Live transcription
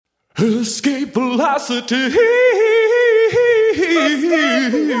Escape velocity.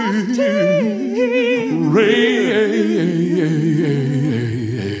 Radio.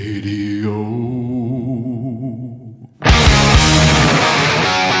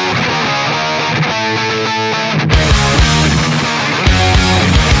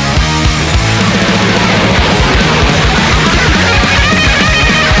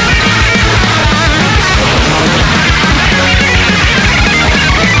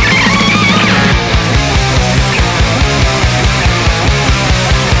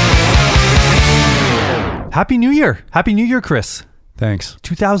 Happy New Year. Happy New Year, Chris. Thanks.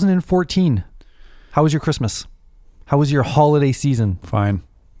 2014. How was your Christmas? How was your holiday season? Fine.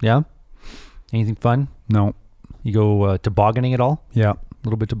 Yeah? Anything fun? No. You go tobogganing at all? Yeah. A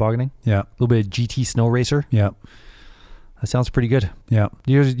little bit tobogganing? Yeah. A little bit of GT Snow Racer? Yeah. That sounds pretty good. Yeah.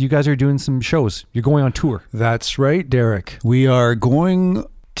 You guys are doing some shows. You're going on tour. That's right, Derek. We are going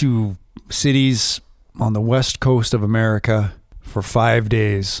to cities on the west coast of America for 5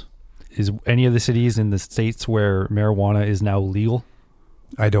 days. Is any of the cities in the States where marijuana is now legal?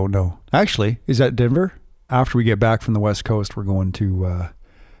 I don't know. Actually, is that Denver? After we get back from the west coast, we're going to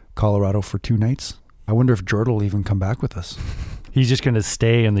Colorado for 2 nights. I wonder if Jordan will even come back with us. He's just going to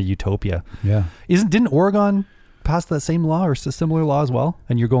stay in the utopia. Yeah. Didn't Oregon pass that same law or a similar law as well?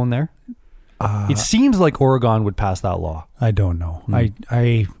 And you're going there? It seems like Oregon would pass that law. I don't know.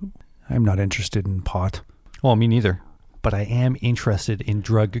 I'm not interested in pot. Well, me neither. But I am interested in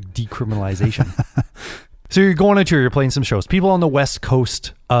drug decriminalization. So you're going on tour, you're playing some shows. People on the west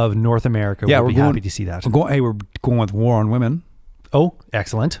coast of North America would be happy to see that. We're going with War on Women. Oh,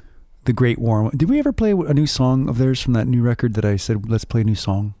 excellent. The Great War on... Did we ever play a new song of theirs from that new record that I said, let's play a new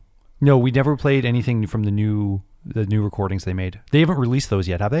song? No, we never played anything from the new recordings they made. They haven't released those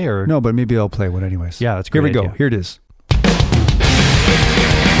yet, have they? Or no, but maybe I'll play one anyways. Yeah, that's great. Here we go. idea. Here it is.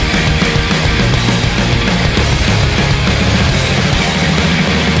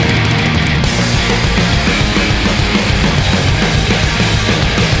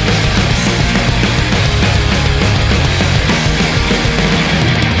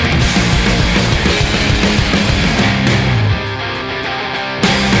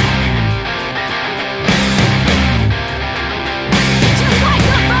 Just like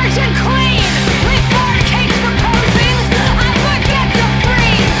a virgin queen, we fornicate proposing.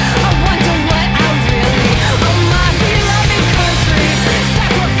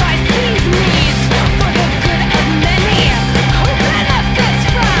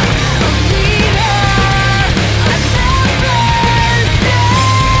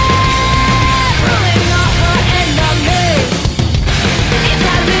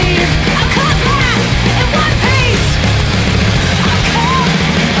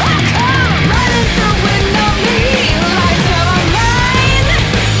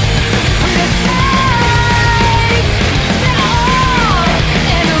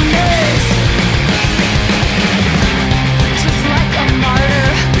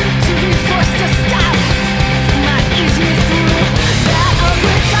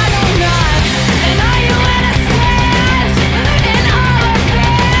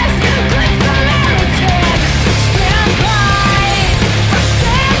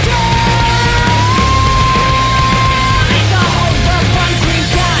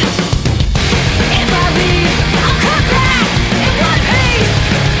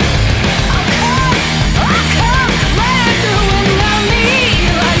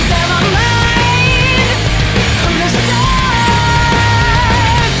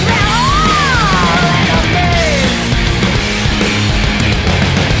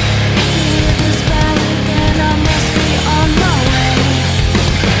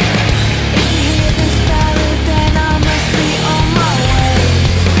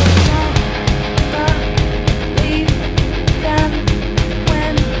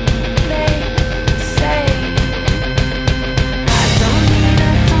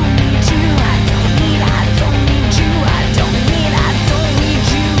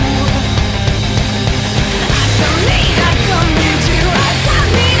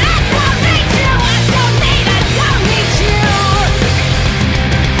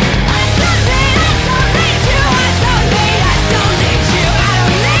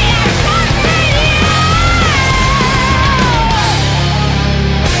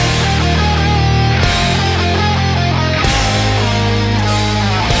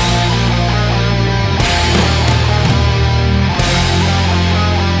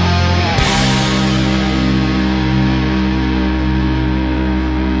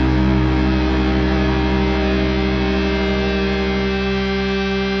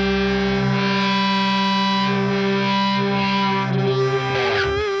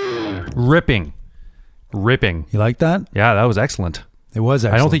 Ripping. You like that? Yeah, that was excellent. It was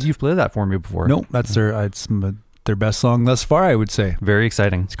excellent. I don't think you've played that for me before. No, that's their best song thus far, I would say. Very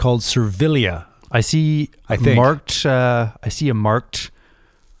exciting. It's called Servilia. I see a marked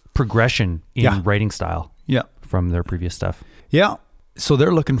progression in writing style. Yeah. From their previous stuff. Yeah. So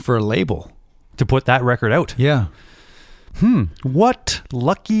they're looking for a label to put that record out. Yeah. What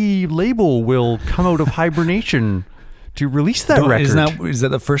lucky label will come out of hibernation to release that record? Is that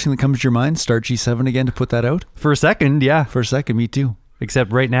the first thing that comes to your mind? Start G7 again to put that out? For a second, yeah. For a second, me too.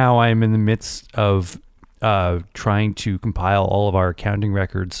 Except right now I'm in the midst of trying to compile all of our accounting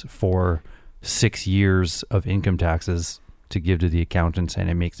records for 6 years of income taxes to give to the accountants, and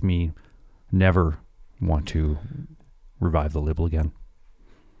it makes me never want to revive the label again.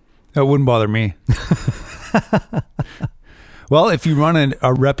 That wouldn't bother me. Well, if you run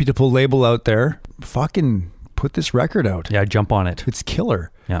a reputable label out there, fucking put this record out. Yeah, jump on it. It's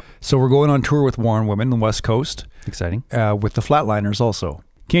killer. Yeah. So we're going on tour with Warren Women, the West Coast. Exciting. With the Flatliners also.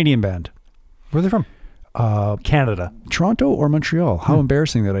 Canadian band. Where are they from? Canada. Toronto or Montreal? How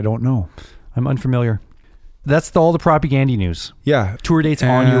embarrassing that I don't know. I'm unfamiliar. That's all the Propaganda news. Yeah. Tour dates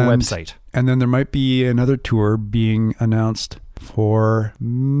on your website. And then there might be another tour being announced for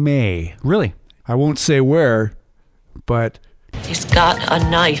May. Really? I won't say where, but... He's got a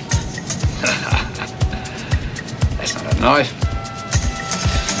knife. That's not a knife.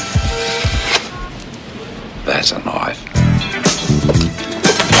 That's a knife.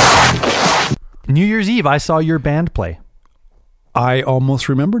 New Year's Eve, I saw your band play. I almost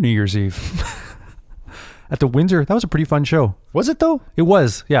remember New Year's Eve. At the Windsor. That was a pretty fun show. Was it though? It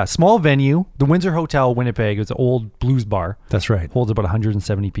was, yeah. Small venue. The Windsor Hotel, Winnipeg. It's an old blues bar. That's right. Holds about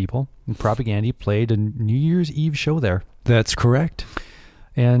 170 people. And Propaganda played a New Year's Eve show there. That's correct.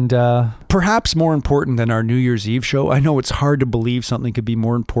 And perhaps more important than our New Year's Eve show. I know it's hard to believe something could be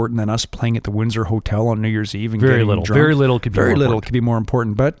more important than us playing at the Windsor Hotel on New Year's Eve and very little. Drunk. Very little could be very more little important. could be more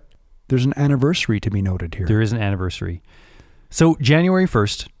important. But there's an anniversary to be noted here. There is an anniversary. So January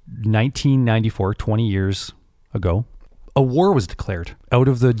 1st, 1994, 20 years ago, a war was declared out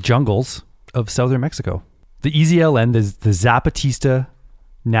of the jungles of southern Mexico. The EZLN, the Zapatista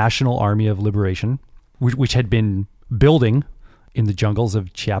National Army of Liberation, which had been building in the jungles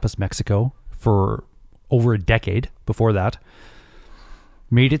of Chiapas, Mexico for over a decade before that,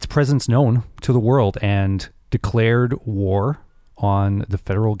 made its presence known to the world and declared war on the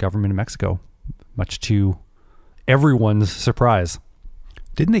federal government of Mexico, much to everyone's surprise.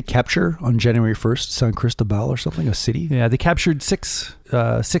 Didn't they capture on January 1st San Cristobal or something, a city? Yeah, they captured six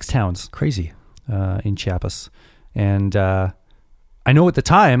towns. Crazy. In Chiapas. And I know at the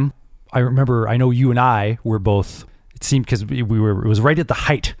time, I know you and I were both, it seemed because it was right at the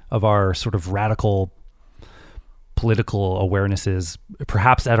height of our sort of radical political awarenesses,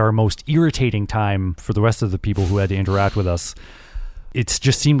 perhaps at our most irritating time for the rest of the people who had to interact with us. It's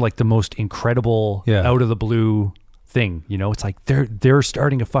just seemed like the most incredible, out of the blue thing. You know, it's like they're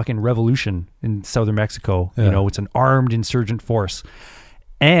starting a fucking revolution in southern Mexico. You know, it's an armed insurgent force.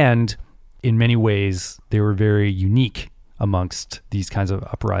 And in many ways, they were very unique amongst these kinds of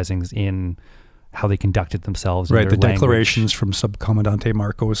uprisings in how they conducted themselves. Right. The language. Declarations from Subcomandante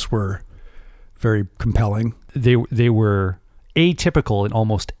Marcos were very compelling. They were atypical in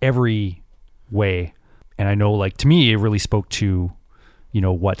almost every way. And I know, like, to me, it really spoke to, you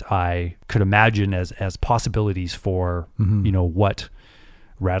know, what I could imagine as possibilities for, you know, what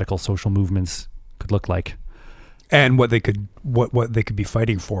radical social movements could look like. And what they could be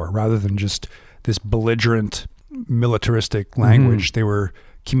fighting for, rather than just this belligerent militaristic language. They were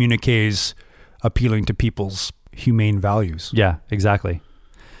communiques appealing to people's humane values. Yeah, exactly.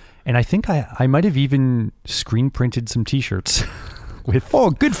 And I think I might have even screen printed some t-shirts with, oh,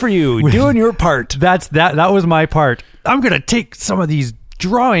 good for you, doing your part. That was my part. I'm going to take some of these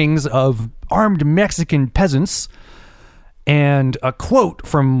drawings of armed Mexican peasants and a quote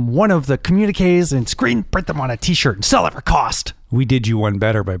from one of the communiques and screen print them on a t-shirt and sell it for cost. We did you one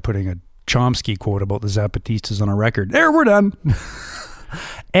better by putting a Chomsky quote about the Zapatistas on a record. There, we're done.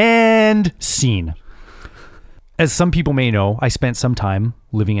 And scene. As some people may know, I spent some time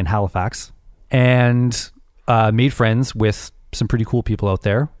living in Halifax and made friends with some pretty cool people out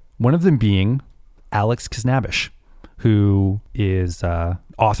there. One of them being Alex Kznabish, who is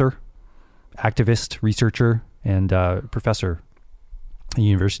author, activist, researcher, and professor at a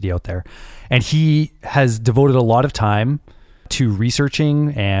university out there. And he has devoted a lot of time to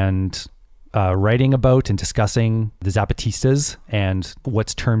researching and writing about and discussing the Zapatistas and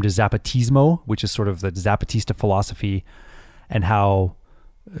what's termed as Zapatismo, which is sort of the Zapatista philosophy and how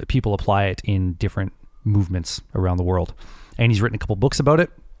people apply it in different movements around the world. And he's written a couple books about it.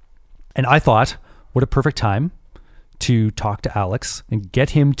 And I thought, what a perfect time to talk to Alex and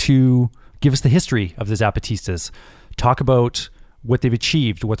get him to give us the history of the Zapatistas, talk about what they've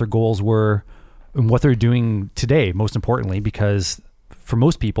achieved, what their goals were, and what they're doing today, most importantly, because for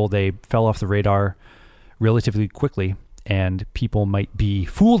most people, they fell off the radar relatively quickly, and people might be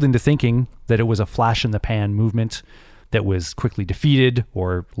fooled into thinking that it was a flash in the pan movement that was quickly defeated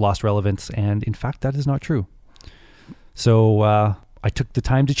or lost relevance, and in fact, that is not true. So I took the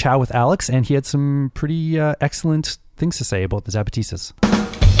time to chat with Alex, and he had some pretty excellent things to say about the Zapatistas.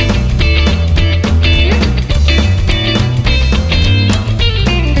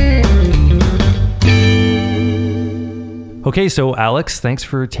 Okay, so Alex, thanks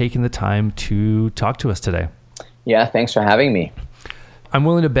for taking the time to talk to us today. Yeah, thanks for having me. I'm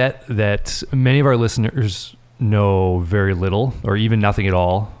willing to bet that many of our listeners know very little or even nothing at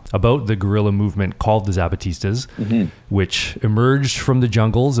all about the guerrilla movement called the Zapatistas, which emerged from the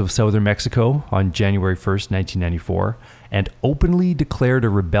jungles of southern Mexico on January 1st, 1994, and openly declared a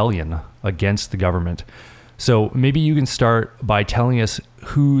rebellion against the government. So maybe you can start by telling us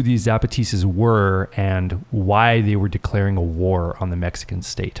who these Zapatistas were and why they were declaring a war on the Mexican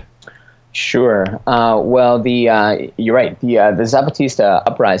state. Sure. Well, you're right. The Zapatista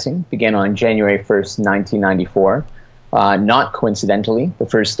uprising began on January 1st, 1994. Not coincidentally, the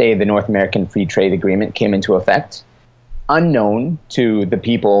first day the North American Free Trade Agreement came into effect. Unknown to the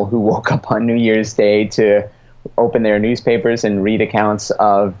people who woke up on New Year's Day to open their newspapers and read accounts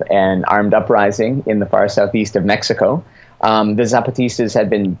of an armed uprising in the far southeast of Mexico, the Zapatistas had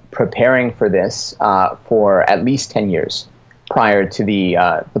been preparing for this for at least 10 years prior to the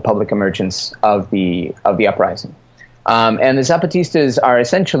public emergence of the uprising. And the Zapatistas are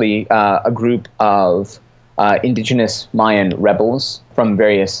essentially a group of indigenous Mayan rebels from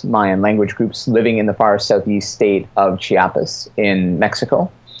various Mayan language groups living in the far southeast state of Chiapas in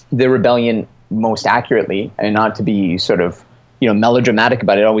Mexico. The rebellion, most accurately, and not to be sort of melodramatic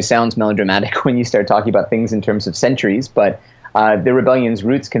about it, always sounds melodramatic when you start talking about things in terms of centuries, but the rebellion's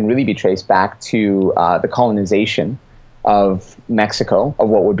roots can really be traced back to the colonization of Mexico, of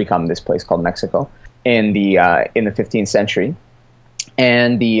what would become this place called Mexico, in the 15th century,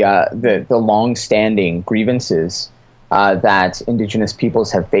 and the long-standing grievances that indigenous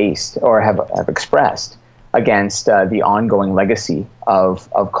peoples have faced or have expressed against the ongoing legacy of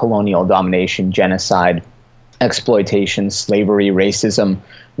colonial domination, genocide, exploitation, slavery, racism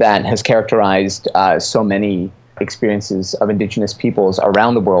that has characterized so many experiences of indigenous peoples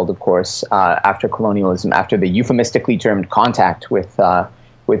around the world, of course, after colonialism, after the euphemistically termed contact with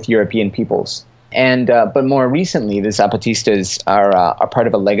European peoples. And but more recently, the Zapatistas are part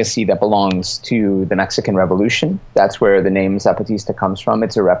of a legacy that belongs to the Mexican Revolution. That's where the name Zapatista comes from.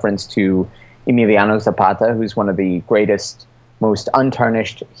 It's a reference to Emiliano Zapata, who's one of the greatest, most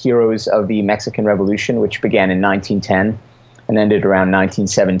untarnished heroes of the Mexican Revolution, which began in 1910 and ended around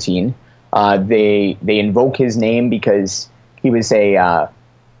 1917. They invoke his name because he was a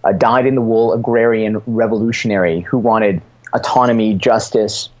dyed-in-the-wool agrarian revolutionary who wanted autonomy,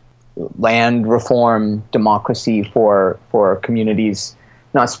 justice, land reform, democracy for communities,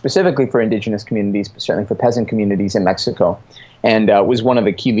 not specifically for indigenous communities, but certainly for peasant communities in Mexico, and was one of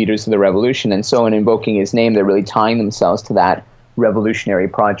the key leaders of the revolution. And so in invoking his name, they're really tying themselves to that revolutionary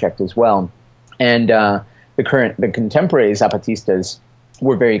project as well. And the contemporary Zapatistas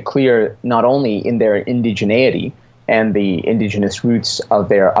were very clear not only in their indigeneity and the indigenous roots of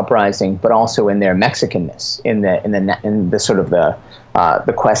their uprising, but also in their Mexicanness, in the sort of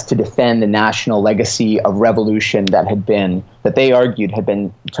the quest to defend the national legacy of revolution that they argued had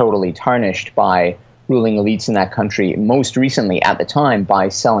been totally tarnished by ruling elites in that country, most recently at the time by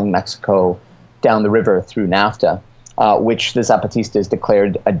selling Mexico down the river through NAFTA, which the Zapatistas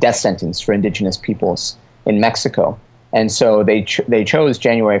declared a death sentence for indigenous peoples in Mexico. And so they chose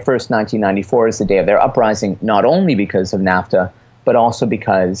January 1st, 1994 as the day of their uprising, not only because of NAFTA, but also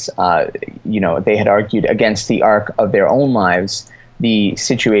because they had argued against the arc of their own lives. The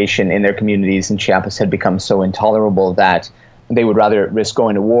situation in their communities in Chiapas had become so intolerable that they would rather risk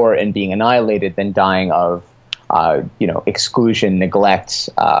going to war and being annihilated than dying of exclusion, neglect,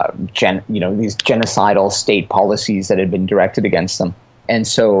 these genocidal state policies that had been directed against them. And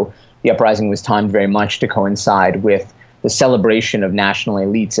so the uprising was timed very much to coincide with the celebration of national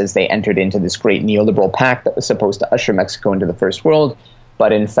elites as they entered into this great neoliberal pact that was supposed to usher Mexico into the first world,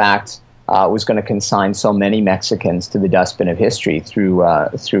 but in fact was going to consign so many Mexicans to the dustbin of history through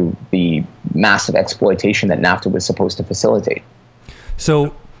the massive exploitation that NAFTA was supposed to facilitate.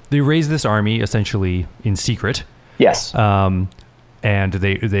 So they raised this army essentially in secret. Yes. And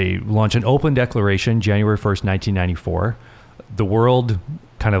they launch an open declaration January 1st, 1994. The world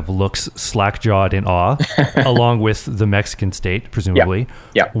kind of looks slack-jawed in awe, along with the Mexican state, presumably.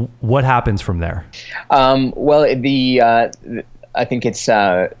 Yeah. What happens from there? Well, I think it's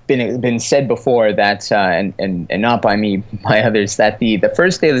been said before that, and not by me, by others, that the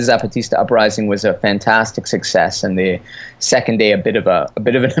first day of the Zapatista uprising was a fantastic success, and the second day a bit of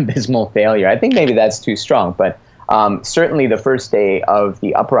an abysmal failure. I think maybe that's too strong, but certainly the first day of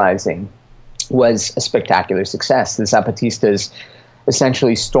the uprising was a spectacular success. The Zapatistas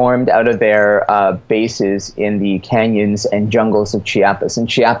essentially stormed out of their bases in the canyons and jungles of Chiapas. And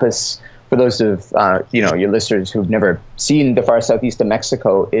Chiapas, for those of your listeners who've never seen the far southeast of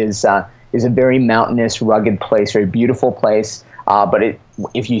Mexico, is a very mountainous, rugged place, very beautiful place. But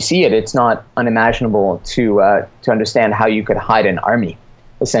if you see it, it's not unimaginable to understand how you could hide an army,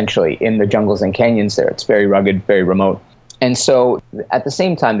 essentially, in the jungles and canyons there. It's very rugged, very remote. And so at the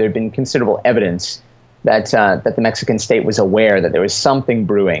same time, there had been considerable evidence that the Mexican state was aware that there was something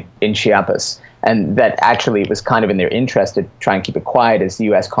brewing in Chiapas, and that actually it was kind of in their interest to try and keep it quiet as the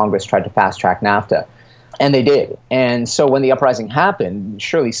U.S. Congress tried to fast-track NAFTA. And they did. And so when the uprising happened,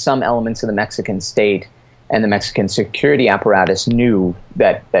 surely some elements of the Mexican state and the Mexican security apparatus knew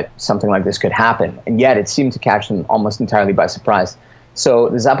that something like this could happen. And yet it seemed to catch them almost entirely by surprise. So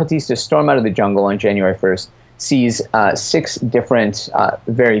the Zapatistas storm out of the jungle on January 1st, seize 6 different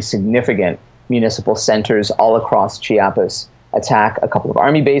very significant municipal centers all across Chiapas, attack a couple of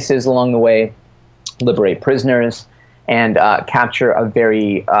army bases along the way, liberate prisoners, and capture a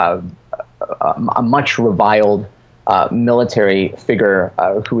very a much reviled military figure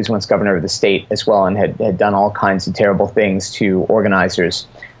who was once governor of the state as well, and had done all kinds of terrible things to organizers,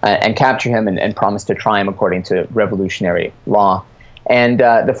 and capture him and promise to try him according to revolutionary law. And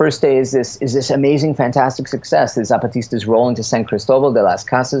the first day is this amazing, fantastic success. The Zapatistas roll into San Cristobal de las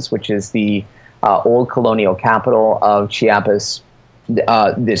Casas, which is the old colonial capital of Chiapas.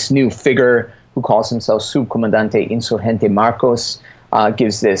 This new figure who calls himself Subcomandante Insurgente Marcos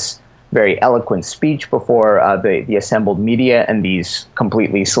gives this very eloquent speech before the assembled media and these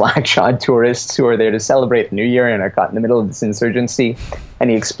completely slack-jawed tourists who are there to celebrate the New Year and are caught in the middle of this insurgency.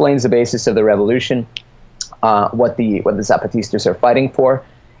 And he explains the basis of the revolution, what the Zapatistas are fighting for,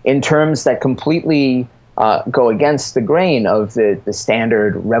 in terms that completely go against the grain of the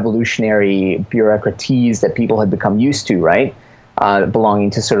standard revolutionary bureaucraties that people had become used to, right? Belonging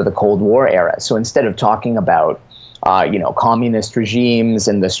to sort of the Cold War era. So instead of talking about communist regimes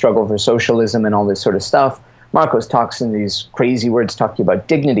and the struggle for socialism and all this sort of stuff, Marcos talks in these crazy words, talking about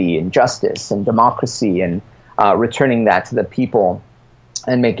dignity and justice and democracy, and returning that to the people,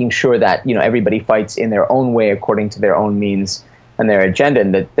 and making sure that everybody fights in their own way according to their own means and their agenda,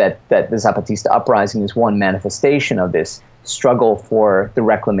 and that the Zapatista uprising is one manifestation of this struggle for the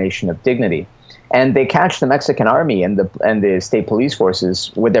reclamation of dignity. And they catch the Mexican army and the state police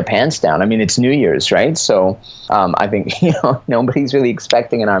forces with their pants down. I mean, it's New Year's, right? So I think nobody's really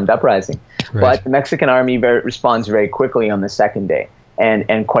expecting an armed uprising. Right. But the Mexican army responds very quickly on the second day,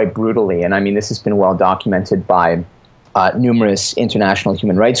 and quite brutally. And I mean, this has been well documented by numerous international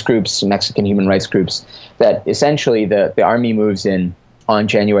human rights groups, Mexican human rights groups, that essentially the army moves in on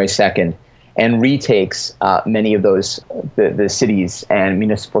January 2nd and retakes many of those the cities and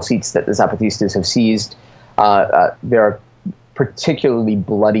municipal seats that the Zapatistas have seized. There are particularly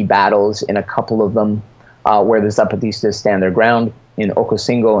bloody battles in a couple of them where the Zapatistas stand their ground, in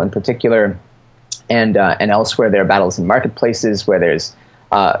Ocosingo in particular, and elsewhere. There are battles in marketplaces where there's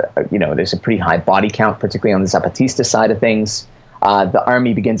a pretty high body count, particularly on the Zapatista side of things. The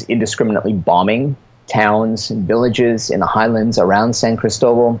army begins indiscriminately bombing towns and villages in the highlands around San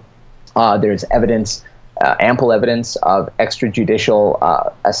Cristobal. There's evidence, ample evidence of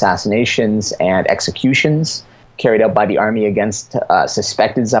extrajudicial assassinations and executions carried out by the army against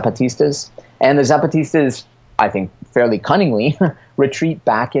suspected Zapatistas. And the Zapatistas, I think fairly cunningly, retreat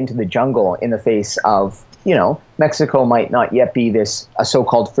back into the jungle in the face of, Mexico might not yet be a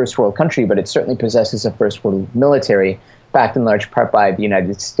so-called first world country, but it certainly possesses a first world military, backed in large part by the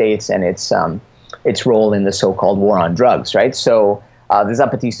United States and its role in the so-called war on drugs, right? So the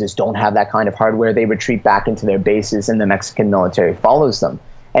Zapatistas don't have that kind of hardware. They retreat back into their bases, and the Mexican military follows them.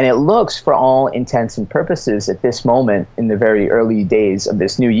 And it looks, for all intents and purposes, at this moment, in the very early days of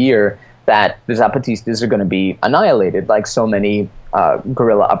this new year, that the Zapatistas are going to be annihilated, like so many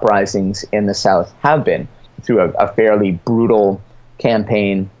guerrilla uprisings in the South have been, through a fairly brutal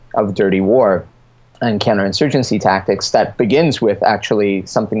campaign of dirty war and counterinsurgency tactics that begins with actually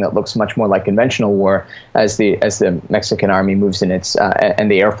something that looks much more like conventional war as the Mexican army moves in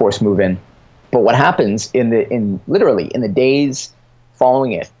and the Air Force move in. But what happens literally in the days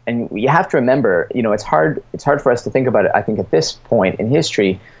following it. And you have to remember, it's hard for us to think about it, I think, at this point in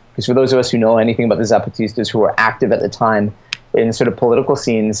history, because for those of us who know anything about the Zapatistas who were active at the time in sort of political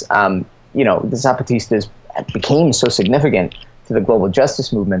scenes, the Zapatistas became so significant to the global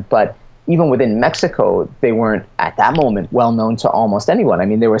justice movement. But even within Mexico, they weren't at that moment well known to almost anyone. I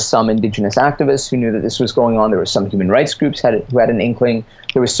mean, there were some indigenous activists who knew that this was going on. There were some human rights groups who had an inkling.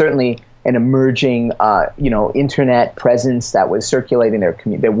 There was certainly an emerging, internet presence that was circulating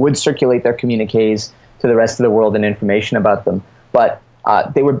that would circulate their communiques to the rest of the world and information about them. But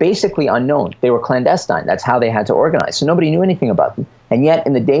they were basically unknown. They were clandestine. That's how they had to organize. So nobody knew anything about them. And yet,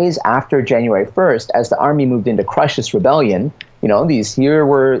 in the days after January 1st, as the army moved in to crush this rebellion, here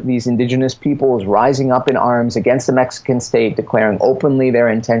were these indigenous peoples rising up in arms against the Mexican state, declaring openly their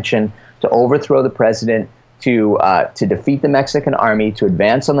intention to overthrow the president, to defeat the Mexican army, to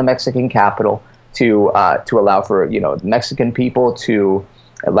advance on the Mexican capital, to allow for Mexican people to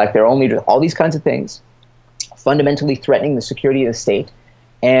elect their own leader, all these kinds of things, fundamentally threatening the security of the state.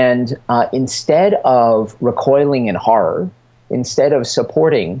 And instead of recoiling in horror, instead of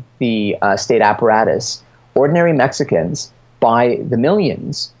supporting the state apparatus, ordinary Mexicans, by the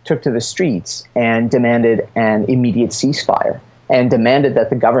millions, took to the streets and demanded an immediate ceasefire and demanded that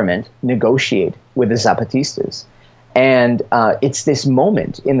the government negotiate with the Zapatistas. And it's this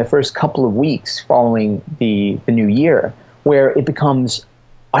moment in the first couple of weeks following the new year where it becomes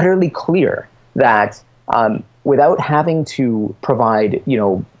utterly clear that without having to provide,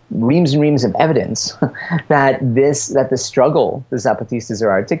 reams and reams of evidence that the struggle the Zapatistas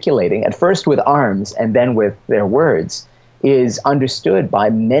are articulating, at first with arms and then with their words, is understood by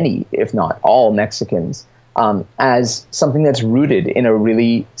many, if not all, Mexicans as something that's rooted in a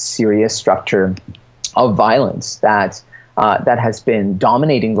really serious structure of violence that has been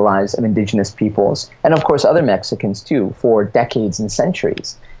dominating the lives of indigenous peoples, and of course other Mexicans too, for decades and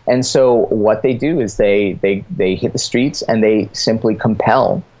centuries. And so what they do is they hit the streets and they simply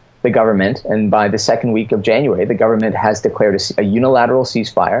compel the government. And by the second week of January, the government has declared a unilateral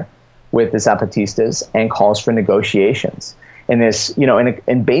ceasefire with the Zapatistas and calls for negotiations. In this,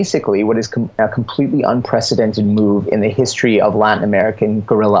 and basically what is a completely unprecedented move in the history of Latin American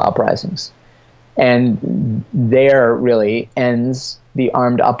guerrilla uprisings. And there really ends the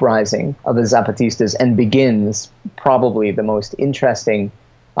armed uprising of the Zapatistas and begins probably the most interesting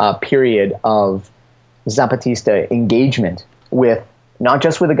period of Zapatista engagement with, not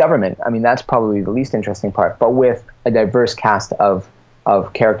just with the government, I mean, that's probably the least interesting part, but with a diverse cast of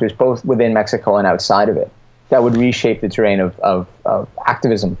characters, both within Mexico and outside of it, that would reshape the terrain of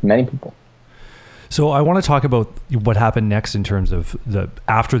activism for many people. So I want to talk about what happened next in terms of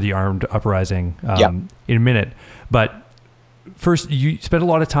after the armed uprising in a minute. But first, you spent a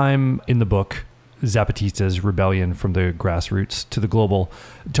lot of time in the book, Zapatista's Rebellion from the Grassroots to the Global,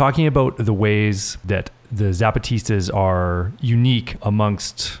 talking about the ways that the Zapatistas are unique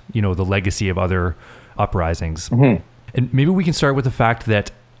amongst, the legacy of other uprisings. Mm-hmm. And maybe we can start with the fact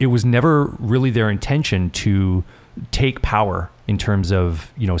that it was never really their intention to take power in terms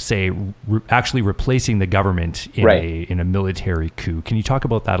of, actually replacing the government in a military coup. Can you talk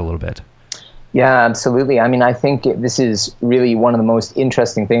about that a little bit? Yeah, absolutely. I mean, I think this is really one of the most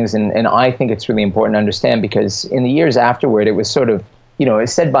interesting things, and I think it's really important to understand, because in the years afterward, it was sort of,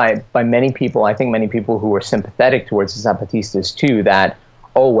 it's said by many people, I think many people who were sympathetic towards the Zapatistas too, that,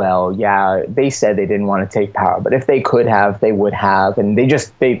 oh, well, yeah, they said they didn't want to take power, but if they could have, they would have, and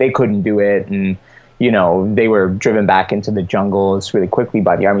they couldn't do it, and, they were driven back into the jungles really quickly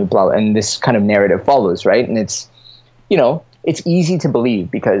by the army, blah, and this kind of narrative follows, right? And it's, it's easy to believe,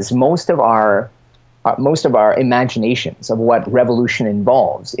 because most of our imaginations of what revolution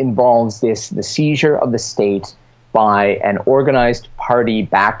involves the seizure of the state by an organized party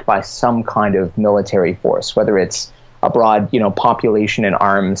backed by some kind of military force, whether it's a broad, population in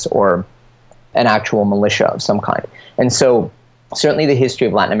arms or an actual militia of some kind. And so certainly the history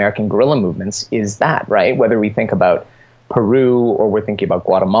of Latin American guerrilla movements is that, right? Whether we think about Peru, or we're thinking about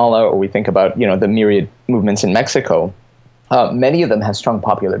Guatemala, or we think about, the myriad movements in Mexico, many of them have strong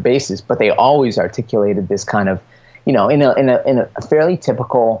popular bases, but they always articulated this kind of, in a fairly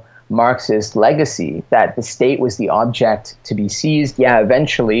typical Marxist legacy, that the state was the object to be seized. Yeah,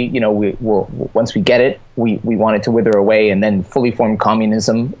 eventually, once we get it, we want it to wither away, and then fully formed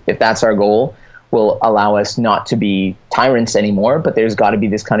communism, if that's our goal, will allow us not to be tyrants anymore. But there's got to be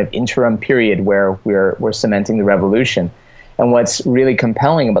this kind of interim period where we're cementing the revolution. And what's really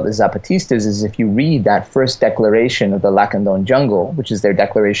compelling about the Zapatistas is, if you read that first declaration of the Lacandon Jungle, which is their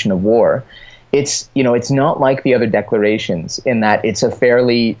declaration of war, it's not like the other declarations in that it's a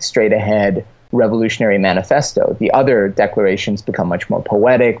fairly straight ahead, revolutionary manifesto. The other declarations become much more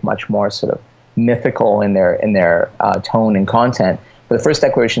poetic, much more sort of mythical in their tone and content. But the first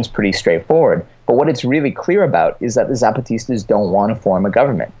declaration is pretty straightforward. But what it's really clear about is that the Zapatistas don't want to form a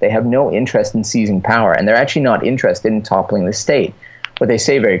government. They have no interest in seizing power, and they're actually not interested in toppling the state. What they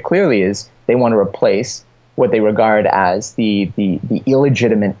say very clearly is they want to replace what they regard as the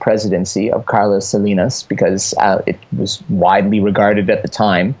illegitimate presidency of Carlos Salinas, because it was widely regarded at the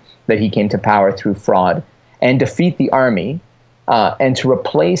time that he came to power through fraud, and defeat the army, and to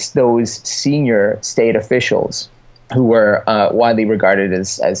replace those senior state officials who were widely regarded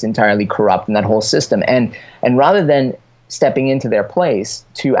as entirely corrupt in that whole system. And rather than stepping into their place,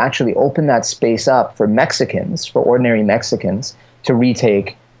 to actually open that space up for Mexicans, for ordinary Mexicans, to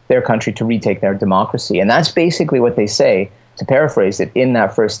retake their country, to retake their democracy. And that's basically what they say, to paraphrase it, in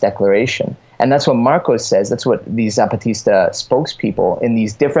that first declaration. And that's what Marcos says. That's what these Zapatista spokespeople in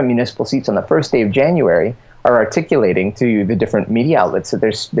these different municipal seats on the first day of January are articulating to the different media outlets that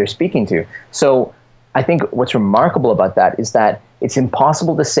they're speaking to. So I think what's remarkable about that is that it's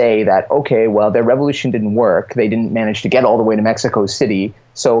impossible to say that, okay, well, their revolution didn't work. They didn't manage to get all the way to Mexico City.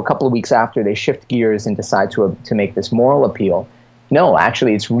 So a couple of weeks after, they shift gears and decide to make this moral appeal. No,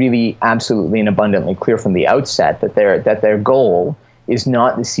 actually, it's really absolutely and abundantly clear from the outset that their goal is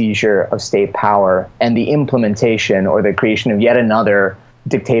not the seizure of state power and the implementation or the creation of yet another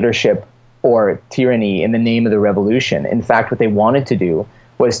dictatorship or tyranny in the name of the revolution. In fact, what they wanted to do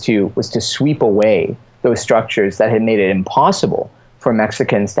was to sweep away those structures that had made it impossible for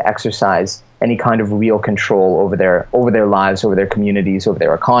Mexicans to exercise any kind of real control over their lives, over their communities, over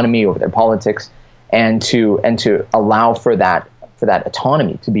their economy, over their politics, and to allow for that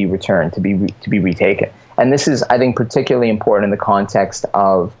autonomy to be returned, to be retaken. And this is, I think, particularly important in the context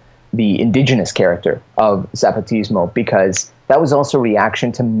of the indigenous character of Zapatismo, because that was also a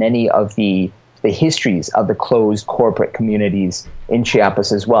reaction to many of the histories of the closed corporate communities in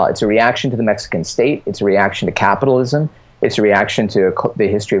Chiapas as well. It's a reaction to the Mexican state. It's a reaction to capitalism. It's a reaction to the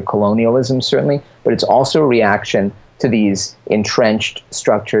history of colonialism, certainly. But it's also a reaction to these entrenched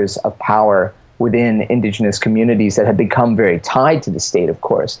structures of power within indigenous communities that had become very tied to the state, of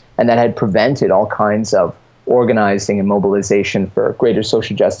course, and that had prevented all kinds of organizing and mobilization for greater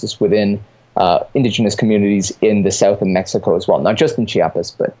social justice within indigenous communities in the south of Mexico as well, not just in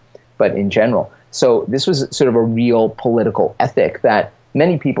Chiapas, but in general. So this was sort of a real political ethic that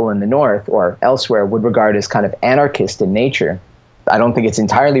many people in the north or elsewhere would regard as kind of anarchist in nature. I don't think it's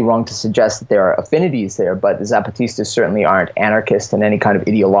entirely wrong to suggest that there are affinities there, but the Zapatistas certainly aren't anarchist in any kind of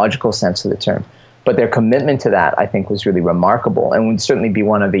ideological sense of the term. But their commitment to that, I think, was really remarkable and would certainly be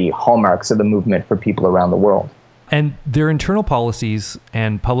one of the hallmarks of the movement for people around the world. And their internal policies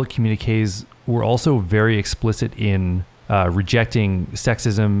and public communiques were also very explicit in rejecting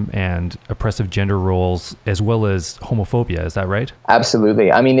sexism and oppressive gender roles, as well as homophobia. Is that right?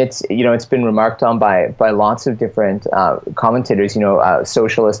 Absolutely. I mean, it's been remarked on by lots of different commentators.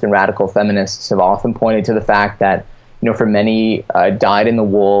 Socialist and radical feminists have often pointed to the fact that, for many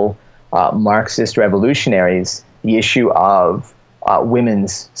dyed-in-the-wool Marxist revolutionaries, the issue of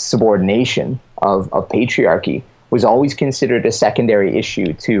women's subordination, of patriarchy, was always considered a secondary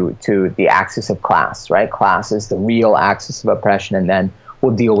issue to the axis of class, right? Class is the real axis of oppression, and then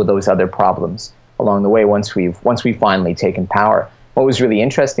we'll deal with those other problems along the way once we've finally taken power. What was really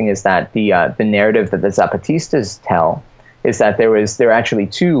interesting is that the narrative that the Zapatistas tell is that there were actually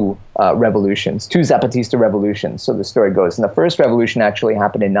two Zapatista revolutions, so the story goes. And the first revolution actually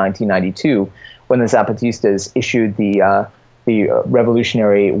happened in 1992 when the Zapatistas issued the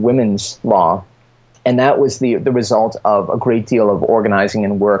Revolutionary Women's Law. And that was the result of a great deal of organizing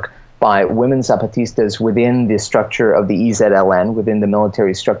and work by women Zapatistas within the structure of the EZLN, within the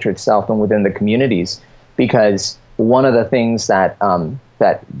military structure itself, and within the communities. Because one of the things that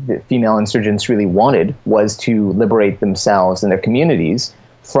the female insurgents really wanted was to liberate themselves and their communities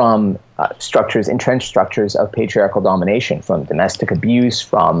from entrenched structures of patriarchal domination, from domestic abuse,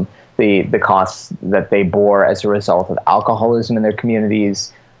 from the costs that they bore as a result of alcoholism in their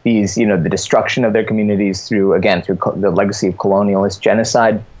communities, the destruction of their communities through the legacy of colonialist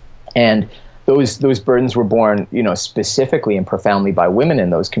genocide. And those burdens were borne, specifically and profoundly by women in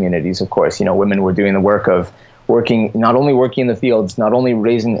those communities. Of course, women were doing the work of not only working in the fields, not only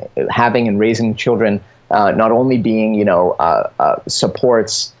having and raising children, not only being,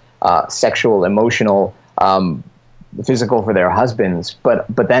 supports, sexual, emotional, physical for their husbands, but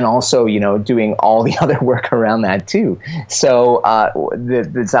then also, doing all the other work around that too. So the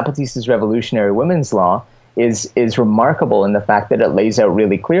Zapatistas' Revolutionary Women's Law is remarkable in the fact that it lays out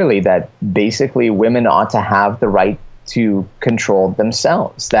really clearly that basically women ought to have the right to control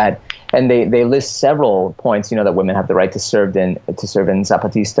themselves. And they list several points, that women have the right to serve in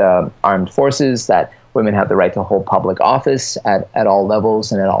Zapatista armed forces, that women have the right to hold public office at all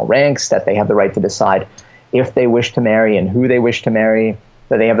levels and at all ranks, that they have the right to decide if they wish to marry and who they wish to marry,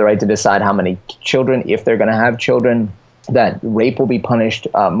 that they have the right to decide how many children, if they're going to have children, that rape will be punished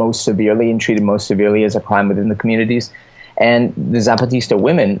most severely and treated most severely as a crime within the communities. And the Zapatista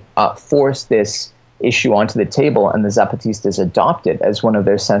women forced this issue onto the table, and the Zapatistas adopt it as one of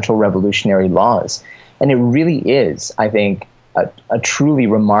their central revolutionary laws. And it really is, I think, a truly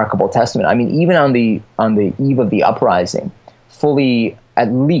remarkable testament. I mean, even on the eve of the uprising,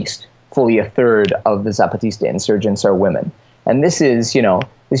 at least fully a third of the Zapatista insurgents are women. And this is,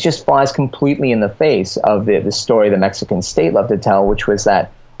 this just flies completely in the face of the story the Mexican state loved to tell, which was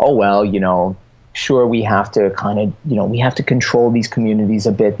that, oh, well, sure, we have to we have to control these communities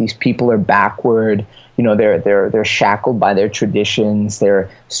a bit. These people are backward. They're shackled by their traditions. They're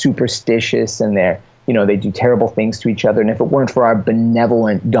superstitious, and they do terrible things to each other. And if it weren't for our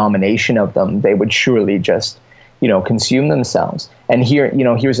benevolent domination of them, they would surely just, consume themselves. And here,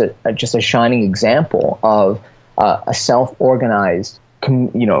 here's just a shining example of a self-organized,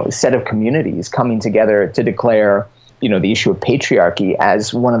 set of communities coming together to declare, the issue of patriarchy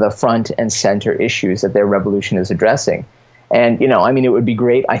as one of the front and center issues that their revolution is addressing. And, it would be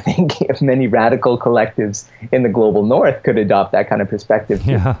great, I think, if many radical collectives in the global north could adopt that kind of perspective.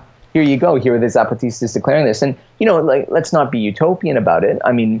 Yeah. Here you go. Here are the Zapatistas declaring this. And, let's not be utopian about it.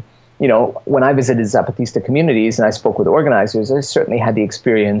 I mean, when I visited Zapatista communities and I spoke with organizers, I certainly had the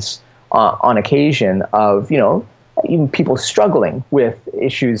experience on occasion of, even people struggling with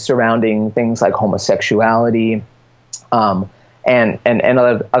issues surrounding things like homosexuality, and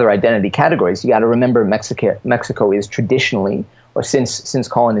other identity categories. You got to remember, Mexico is traditionally, or since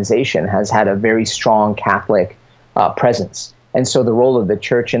colonization, has had a very strong Catholic presence. And so the role of the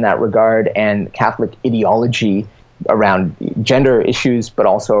church in that regard, and Catholic ideology around gender issues, but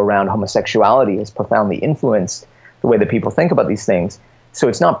also around homosexuality, has profoundly influenced the way that people think about these things. So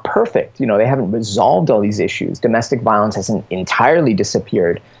it's not perfect. They haven't resolved all these issues. Domestic violence hasn't entirely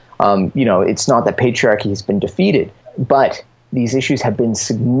disappeared. It's not that patriarchy has been defeated, but these issues have been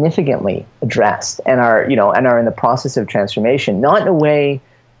significantly addressed and are in the process of transformation, not in a way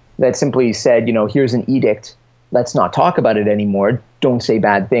that simply said, here's an edict, let's not talk about it anymore, don't say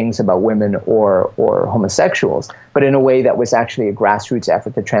bad things about women or homosexuals, but in a way that was actually a grassroots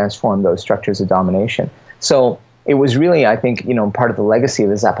effort to transform those structures of domination. So it was really, I think, part of the legacy of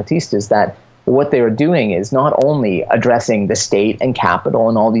the Zapatistas that what they were doing is not only addressing the state and capital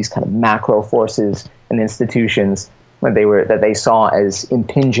and all these kind of macro forces and institutions that they saw as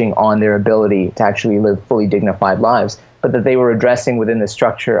impinging on their ability to actually live fully dignified lives, but that they were addressing within the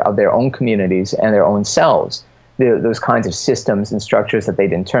structure of their own communities and their own selves those kinds of systems and structures that they'd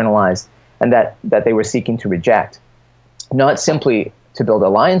internalized and that they were seeking to reject, not simply to build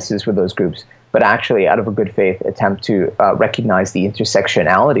alliances with those groups, but actually out of a good faith attempt to recognize the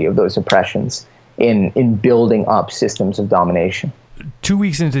intersectionality of those oppressions in building up systems of domination. 2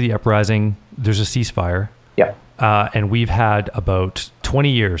 weeks into the uprising, there's a ceasefire. Yeah. And we've had about 20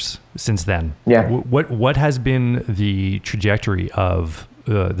 years since then. Yeah. What has been the trajectory of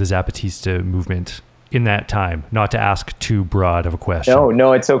the Zapatista movement in that time? Not to ask too broad of a question.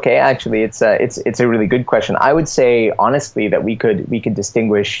 No, it's okay. Actually, it's a really good question. I would say honestly that we could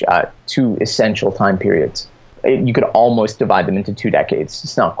distinguish two essential time periods. You could almost divide them into 2 decades.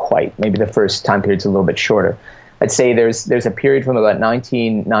 It's not quite. Maybe the first time period's a little bit shorter. I'd say there's a period from about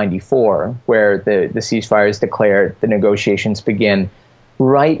 1994 where the ceasefire is declared, the negotiations begin,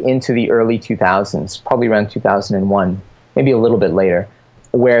 right into the early 2000s, probably around 2001, maybe a little bit later,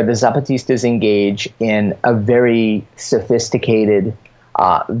 where the Zapatistas engage in a very sophisticated,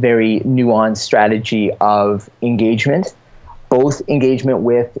 very nuanced strategy of engagement, both engagement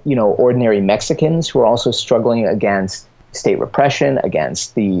with, ordinary Mexicans who are also struggling against state repression,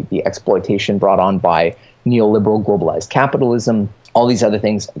 against the exploitation brought on by neoliberal globalized capitalism, all these other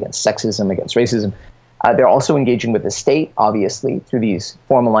things, against sexism, against racism. They're also engaging with the state, obviously, through these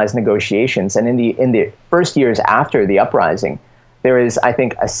formalized negotiations. And in the first years after the uprising, there is, I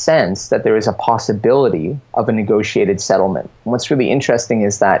think, a sense that there is a possibility of a negotiated settlement. And what's really interesting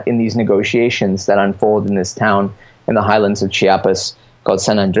is that in these negotiations that unfold in this town in the highlands of Chiapas called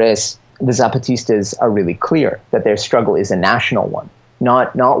San Andres, the Zapatistas are really clear that their struggle is a national one,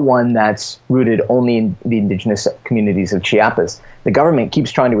 not one that's rooted only in the indigenous communities of Chiapas. The government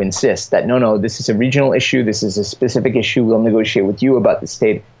keeps trying to insist that, no, this is a regional issue, this is a specific issue, we'll negotiate with you about the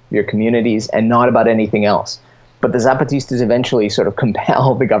state of your communities and not about anything else. But the Zapatistas eventually sort of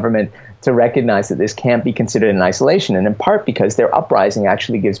compel the government to recognize that this can't be considered in isolation, and in part because their uprising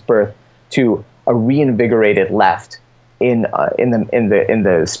actually gives birth to a reinvigorated left in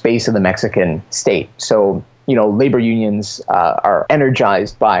the space of the Mexican state. So, labor unions are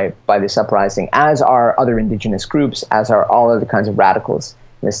energized by this uprising, as are other indigenous groups, as are all other kinds of radicals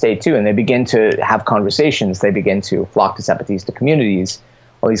in the state too. And they begin to have conversations. They begin to flock to Zapatista communities,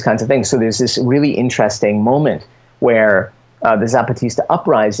 all these kinds of things. So there's this really interesting moment where the Zapatista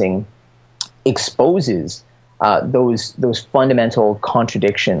uprising exposes those fundamental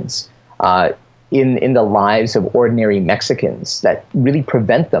contradictions in the lives of ordinary Mexicans that really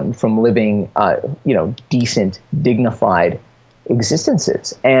prevent them from living, decent, dignified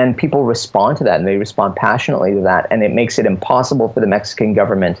existences. And people respond to that, and they respond passionately to that. And it makes it impossible for the Mexican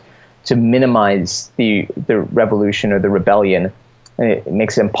government to minimize the revolution or the rebellion. And it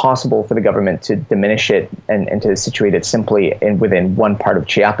makes it impossible for the government to diminish it and to situate it simply within one part of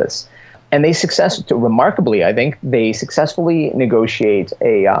Chiapas. And remarkably, I think, they successfully negotiate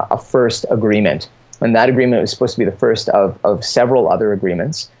a first agreement. And that agreement was supposed to be the first of several other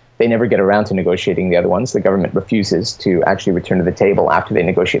agreements. They never get around to negotiating the other ones. The government refuses to actually return to the table after they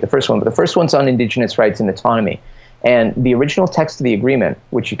negotiate the first one. But the first one's on indigenous rights and autonomy. And the original text of the agreement,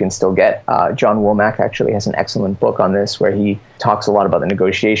 which you can still get, John Womack actually has an excellent book on this where he talks a lot about the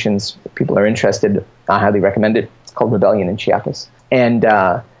negotiations. If people are interested, I highly recommend it. It's called Rebellion in Chiapas. And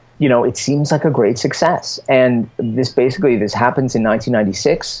it seems like a great success. And this happens in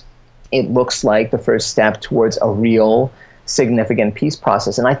 1996. It looks like the first step towards a real significant peace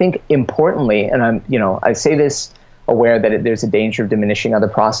process. And I think importantly, and I say this aware that there's a danger of diminishing other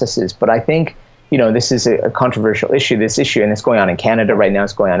processes, but I think, this is a controversial issue, and it's going on in Canada right now,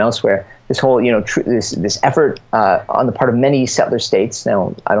 it's going on elsewhere. This whole, this effort on the part of many settler states.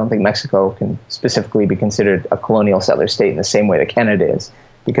 Now, I don't think Mexico can specifically be considered a colonial settler state in the same way that Canada is,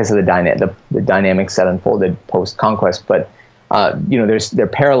 because of the dynamics that unfolded post-conquest. But, there are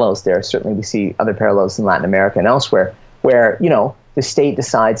parallels there. Certainly we see other parallels in Latin America and elsewhere where, the state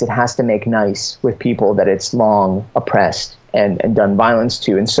decides it has to make nice with people that it's long oppressed and done violence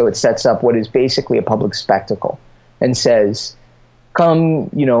to. And so it sets up what is basically a public spectacle and says, come,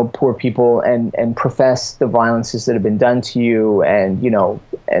 poor people, and profess the violences that have been done to you, and,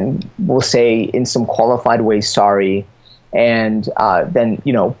 and we'll say in some qualified way, sorry, and then,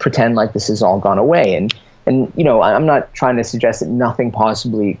 pretend like this has all gone away. And I'm not trying to suggest that nothing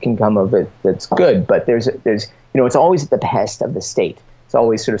possibly can come of it that's good, but there's it's always at the behest of the state. It's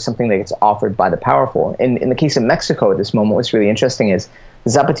always sort of something that gets offered by the powerful. In the case of Mexico at this moment, what's really interesting is the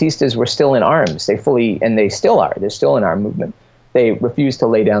Zapatistas were still in arms. They still are. They're still in our movement. They refuse to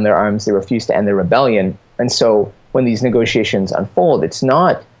lay down their arms. They refuse to end their rebellion. And so when these negotiations unfold, it's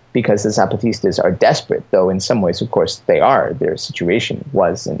not because the Zapatistas are desperate, though in some ways, of course, they are. Their situation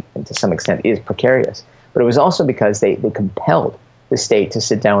was, and to some extent is, precarious. But it was also because they compelled the state to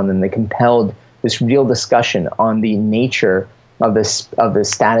sit down, and they compelled this real discussion on the nature of the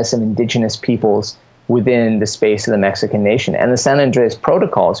status of indigenous peoples within the space of the Mexican nation. And the San Andres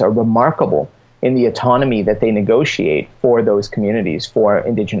Protocols are remarkable in the autonomy that they negotiate for those communities, for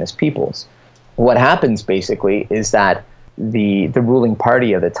indigenous peoples. What happens basically is that the ruling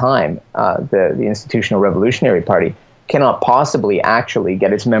party of the time, the Institutional Revolutionary Party, cannot possibly actually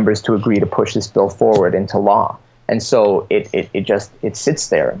get its members to agree to push this bill forward into law. And so it sits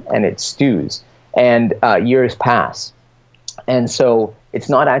there and it stews, and years pass. And so it's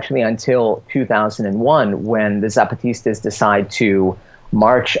not actually until 2001 when the Zapatistas decide to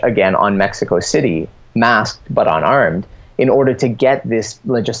march again on Mexico City, masked but unarmed, in order to get this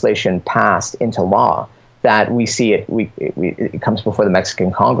legislation passed into law, that we see it comes before the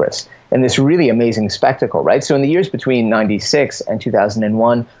Mexican Congress. And this really amazing spectacle, right? So in the years between 96 and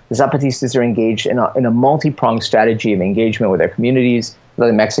 2001, the Zapatistas are engaged in a multi-pronged strategy of engagement with their communities, with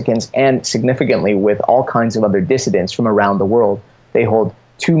other Mexicans, and significantly with all kinds of other dissidents from around the world. They hold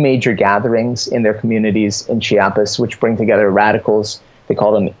 2 major gatherings in their communities in Chiapas, which bring together radicals. They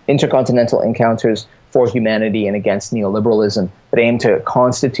call them Intercontinental Encounters for Humanity and Against Neoliberalism, that aim to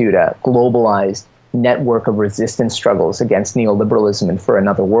constitute a globalized network of resistance struggles against neoliberalism and for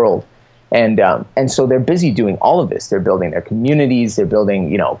another world. And so they're busy doing all of this. They're building their communities. They're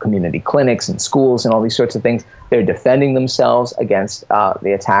building, community clinics and schools and all these sorts of things. They're defending themselves against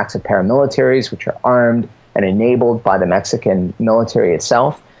the attacks of paramilitaries, which are armed and enabled by the Mexican military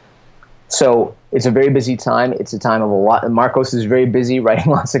itself. So it's a very busy time. It's a time of a lot. Marcos is very busy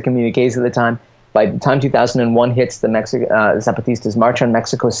writing lots of communiques at the time. By the time 2001 hits, the Zapatistas march on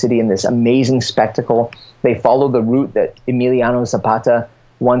Mexico City in this amazing spectacle. They follow the route that Emiliano Zapata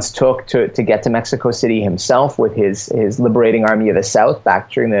once took to get to Mexico City himself with his liberating army of the South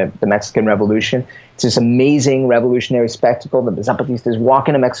back during the Mexican Revolution. It's this amazing revolutionary spectacle. The Zapatistas walk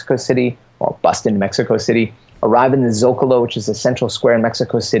into Mexico City, well, bust into Mexico City, arrive in the Zocalo, which is the central square in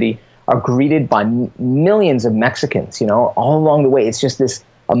Mexico City, are greeted by millions of Mexicans, all along the way. It's just this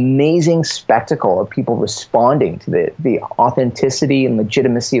amazing spectacle of people responding to the authenticity and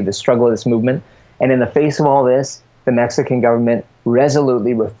legitimacy of the struggle of this movement. And in the face of all this, the Mexican government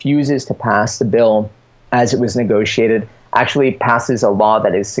resolutely refuses to pass the bill as it was negotiated, actually passes a law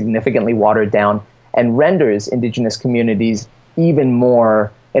that is significantly watered down and renders indigenous communities even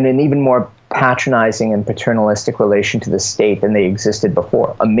more in an even more patronizing and paternalistic relation to the state than they existed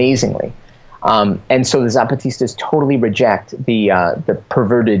before, amazingly. And so the Zapatistas totally reject the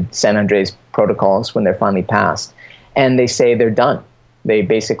perverted San Andres protocols when they're finally passed. And they say they're done. They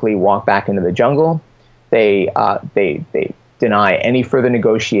basically walk back into the jungle. They deny any further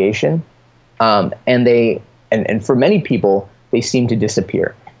negotiation. And for many people, they seem to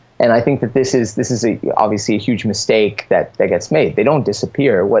disappear. And I think that this is obviously a huge mistake that gets made. They don't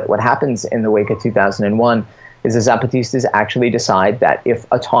disappear. What happens in the wake of 2001 is the Zapatistas actually decide that if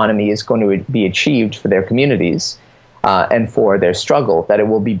autonomy is going to be achieved for their communities and for their struggle, that it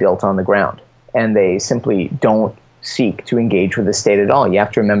will be built on the ground. And they simply don't seek to engage with the state at all. You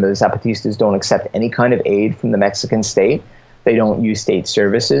have to remember the Zapatistas don't accept any kind of aid from the Mexican state. They don't use state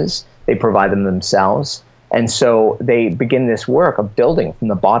services. They provide them themselves. And so they begin this work of building from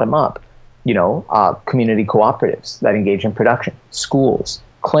the bottom up, community cooperatives that engage in production, schools,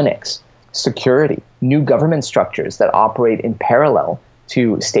 clinics, security, new government structures that operate in parallel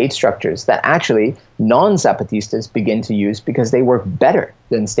to state structures that actually non-Zapatistas begin to use because they work better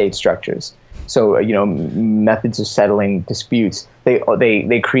than state structures. So, methods of settling disputes.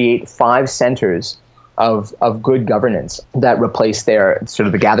 They create 5 centers of good governance that replace their sort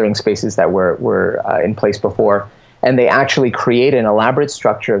of the gathering spaces that were in place before. And they actually create an elaborate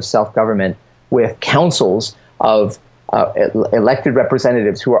structure of self-government with councils of elected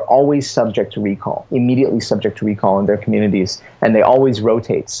representatives who are always subject to recall, immediately subject to recall in their communities. And they always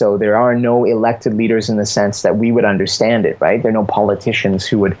rotate. So there are no elected leaders in the sense that we would understand it, right? There are no politicians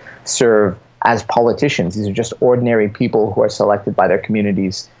who would serve as politicians. These are just ordinary people who are selected by their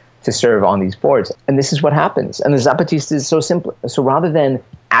communities to serve on these boards. And this is what happens. And the Zapatistas is so simple. So rather than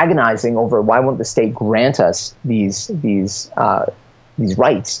agonizing over why won't the state grant us these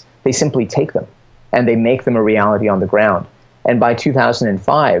rights, they simply take them and they make them a reality on the ground. And by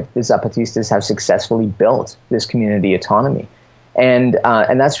 2005, the Zapatistas have successfully built this community autonomy. And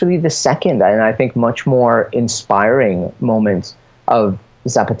that's really the second, and I think much more inspiring moment of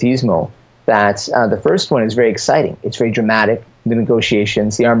Zapatismo. That the first one is very exciting. It's very dramatic, the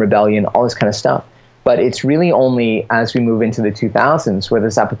negotiations, the armed rebellion, all this kind of stuff. But it's really only as we move into the 2000s where the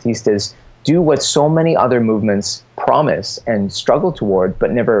Zapatistas do what so many other movements promise and struggle toward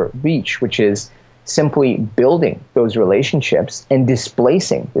but never reach, which is simply building those relationships and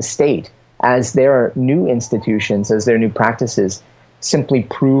displacing the state as their new institutions, as their new practices simply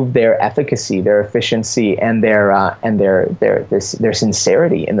prove their efficacy, their efficiency, and their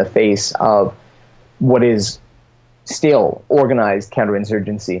sincerity in the face of what is still organized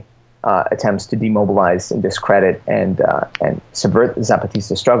counterinsurgency attempts to demobilize and discredit and subvert the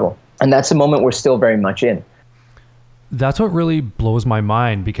Zapatista struggle. And that's a moment we're still very much in. That's what really blows my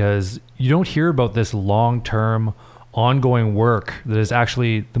mind, because you don't hear about this long-term ongoing work that is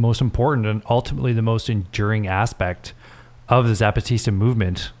actually the most important and ultimately the most enduring aspect of the Zapatista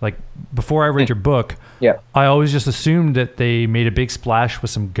movement. Like, before I read your book, I always just assumed that they made a big splash with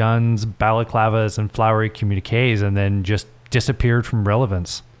some guns, balaclavas, and flowery communiques, and then just disappeared from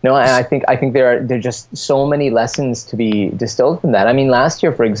relevance. No, and I think there are just so many lessons to be distilled from that. I mean, last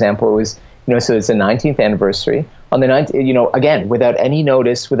year, for example, it was, so it's the 19th anniversary. On the 19th, again, without any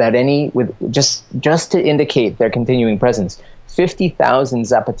notice, just to indicate their continuing presence, 50,000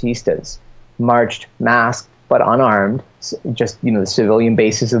 Zapatistas marched masked but unarmed, just, the civilian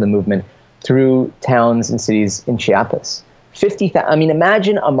bases of the movement, through towns and cities in Chiapas. 50,000. I mean,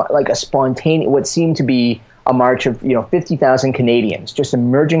 imagine a spontaneous, what seemed to be a march of 50,000 Canadians just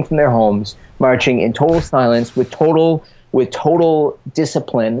emerging from their homes, marching in total silence with total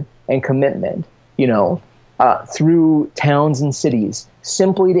discipline and commitment, through towns and cities,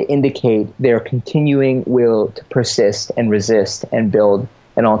 simply to indicate their continuing will to persist and resist and build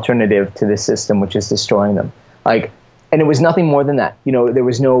an alternative to the system which is destroying them. And it was nothing more than that. There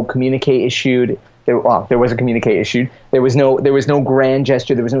was no communique issued. There was a communique issued. There was no grand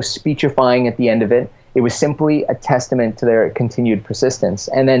gesture. There was no speechifying at the end of it. It was simply a testament to their continued persistence.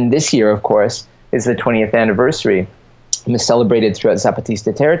 And then this year, of course, is the 20th anniversary. celebrated throughout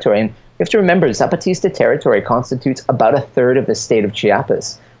Zapatista territory. And you have to remember, Zapatista territory constitutes about a third of the state of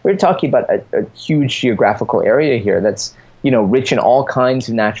Chiapas. We're talking about a huge geographical area here that's, rich in all kinds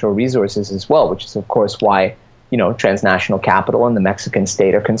of natural resources as well, which is, of course, why, transnational capital and the Mexican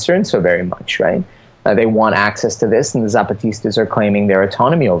state are concerned so very much, right? They want access to this, and the Zapatistas are claiming their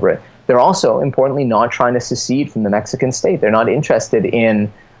autonomy over it. They're also, importantly, not trying to secede from the Mexican state. They're not interested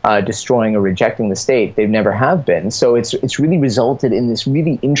in destroying or rejecting the state. They never have been. So it's really resulted in this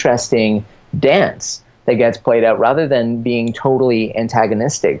really interesting dance that gets played out, rather than being totally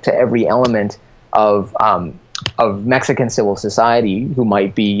antagonistic to every element of Mexican civil society who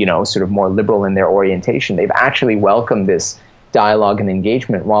might be, sort of more liberal in their orientation. They've actually welcomed this dialogue and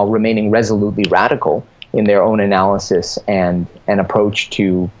engagement while remaining resolutely radical in their own analysis and approach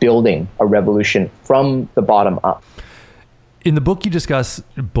to building a revolution from the bottom up. In the book, you discuss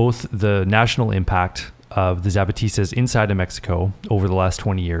both the national impact of the Zapatistas inside of Mexico over the last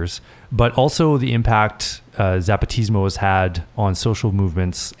 20 years, but also the impact Zapatismo has had on social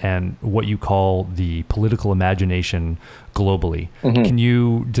movements and what you call the political imagination globally. Mm-hmm. Can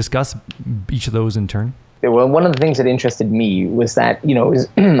you discuss each of those in turn? Well, one of the things that interested me was that, it was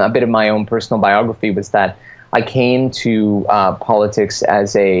a bit of my own personal biography, was that I came to politics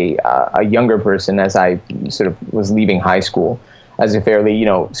as a younger person, as I sort of was leaving high school, as a fairly,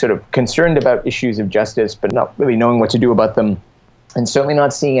 sort of concerned about issues of justice, but not really knowing what to do about them, and certainly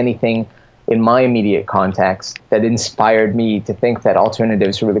not seeing anything in my immediate context that inspired me to think that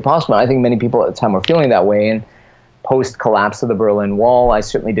alternatives were really possible. I think many people at the time were feeling that way, and post-collapse of the Berlin Wall, I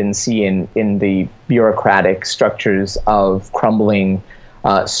certainly didn't see in the bureaucratic structures of crumbling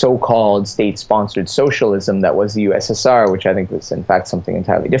so-called state-sponsored socialism that was the USSR, which I think was in fact something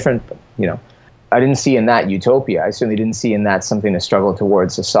entirely different. But, I didn't see in that utopia. I certainly didn't see in that something to struggle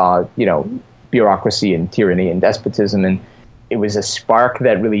towards. I saw, bureaucracy and tyranny and despotism. And it was a spark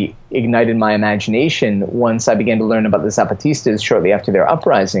that really ignited my imagination once I began to learn about the Zapatistas shortly after their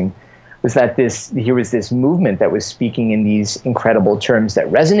uprising, was that here was this movement that was speaking in these incredible terms that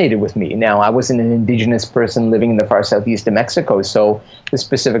resonated with me. Now, I wasn't an indigenous person living in the far southeast of Mexico, so the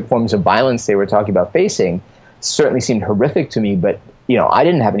specific forms of violence they were talking about facing certainly seemed horrific to me, but I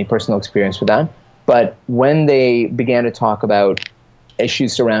didn't have any personal experience with that. But when they began to talk about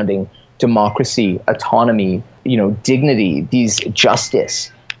issues surrounding democracy, autonomy, dignity,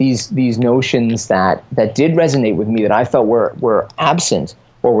 justice, these notions that did resonate with me, that I felt were absent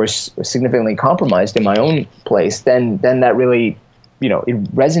or were significantly compromised in my own place, then that really,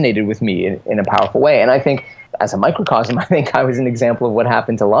 it resonated with me in a powerful way. And I think, as a microcosm, I think I was an example of what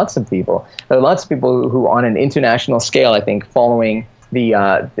happened to lots of people. There are lots of people who, on an international scale, I think, following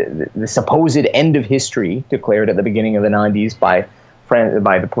the supposed end of history declared at the beginning of the 90s by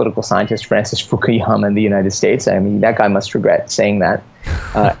the political scientist Francis Fukuyama in the United States. I mean, that guy must regret saying that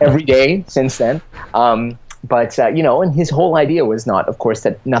every day since then. But, and his whole idea was not, of course,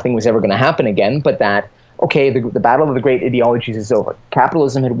 that nothing was ever going to happen again, but that, okay, the battle of the great ideologies is over.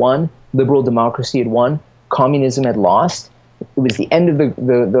 Capitalism had won, liberal democracy had won, communism had lost. It was the end of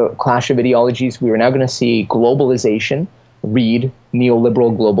the clash of ideologies. We were now going to see globalization, read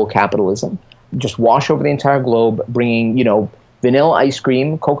neoliberal global capitalism, just wash over the entire globe, bringing, vanilla ice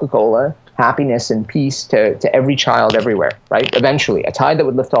cream, Coca-Cola, happiness and peace to every child everywhere, right? Eventually, a tide that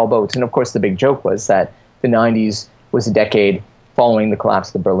would lift all boats. And of course, the big joke was that the 90s was a decade following the collapse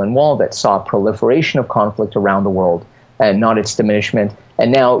of the Berlin Wall that saw proliferation of conflict around the world and not its diminishment.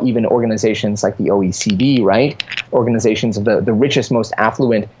 And now even organizations like the OECD, right? Organizations of the richest, most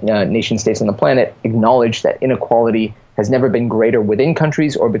affluent nation states on the planet acknowledge that inequality has never been greater within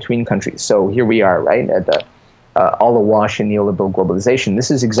countries or between countries. So here we are, right, at the all awash in neoliberal globalization.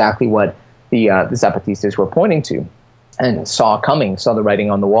 This is exactly what the Zapatistas were pointing to and saw the writing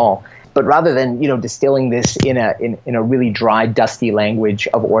on the wall. But rather than distilling this in a really dry, dusty language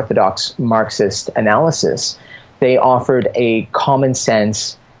of orthodox Marxist analysis, they offered a common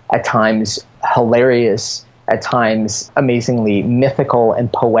sense, at times hilarious, at times amazingly mythical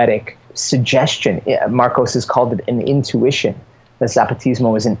and poetic suggestion. Marcos has called it an intuition. The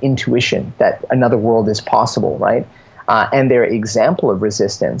Zapatismo is an intuition that another world is possible, right? And their example of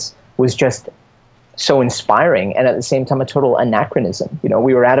resistance was just so inspiring, and at the same time a total anachronism.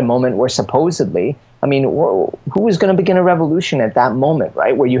 We were at a moment where supposedly, who was going to begin a revolution at that moment,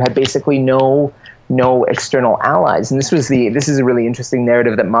 right? Where you had basically no external allies. And this is a really interesting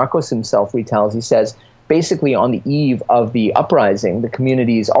narrative that Marcos himself retells. He says, basically on the eve of the uprising, the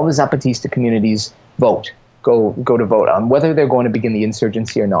communities, all the Zapatista communities go to vote on whether they're going to begin the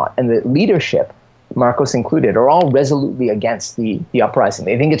insurgency or not. And the leadership, Marcos included, are all resolutely against the uprising.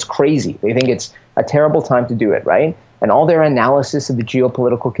 They think it's crazy. They think it's a terrible time to do it, right? And all their analysis of the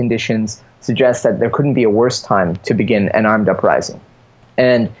geopolitical conditions suggests that there couldn't be a worse time to begin an armed uprising.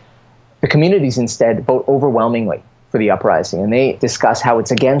 And the communities instead vote overwhelmingly for the uprising, and they discuss how it's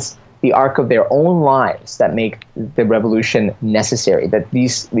against the arc of their own lives that make the revolution necessary, that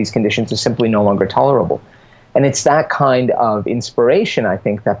these conditions are simply no longer tolerable. And it's that kind of inspiration, I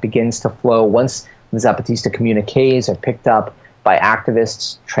think, that begins to flow once the Zapatista communiques are picked up by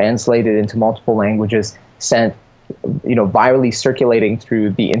activists, translated into multiple languages, sent, virally circulating through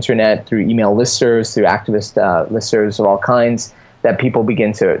the internet, through email listservs, through activist listservs of all kinds, that people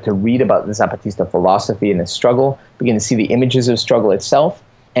begin to read about the Zapatista philosophy and its struggle, begin to see the images of struggle itself.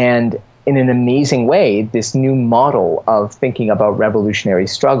 And in an amazing way, this new model of thinking about revolutionary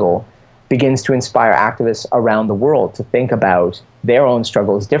struggle begins to inspire activists around the world to think about their own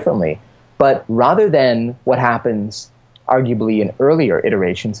struggles differently. But rather than what happens arguably in earlier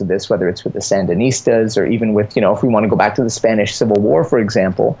iterations of this, whether it's with the Sandinistas or even with, if we want to go back to the Spanish Civil War, for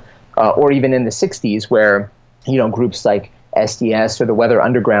example, or even in the 60s where, groups like SDS or the Weather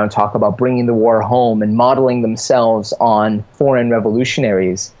Underground talk about bringing the war home and modeling themselves on foreign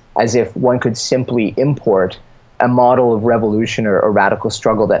revolutionaries as if one could simply import a model of revolution or radical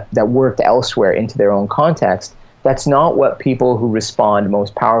struggle that worked elsewhere into their own context. That's not what people who respond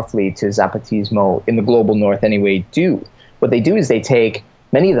most powerfully to Zapatismo in the global north anyway do. What they do is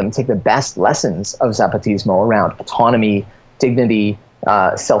many of them take the best lessons of Zapatismo around autonomy, dignity,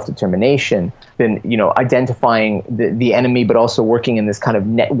 self-determination, then identifying the enemy, but also working in this kind of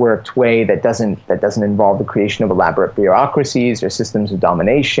networked way that doesn't involve the creation of elaborate bureaucracies or systems of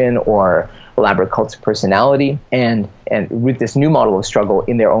domination or elaborate cults of personality, and with this new model of struggle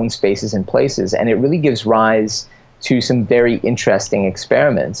in their own spaces and places. And it really gives rise to some very interesting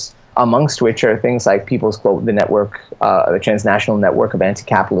experiments, amongst which are things like the transnational network of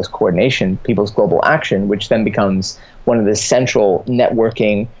anti-capitalist coordination, People's Global Action, which then becomes one of the central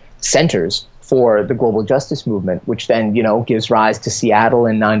networking centers for the global justice movement, which then, gives rise to Seattle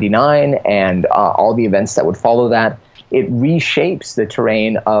in '99 and all the events that would follow that. It reshapes the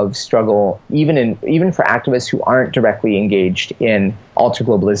terrain of struggle, even for activists who aren't directly engaged in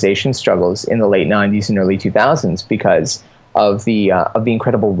alter-globalization struggles in the late '90s and early 2000s, because of the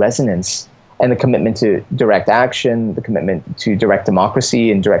incredible resonance and the commitment to direct action, the commitment to direct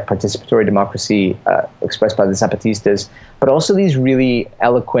democracy and direct participatory democracy expressed by the Zapatistas, but also these really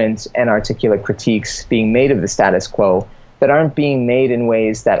eloquent and articulate critiques being made of the status quo that aren't being made in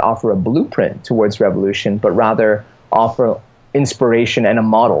ways that offer a blueprint towards revolution, but rather offer inspiration and a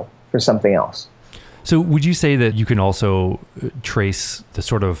model for something else. So would you say that you can also trace the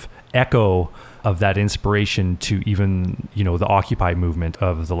sort of echo of that inspiration to even, the Occupy movement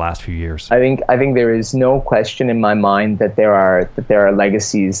of the last few years? I think there is no question in my mind that there are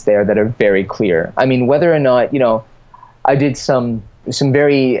legacies there that are very clear. I mean, whether or not, I did some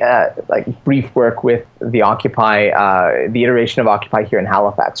very brief work with the Occupy, the iteration of Occupy here in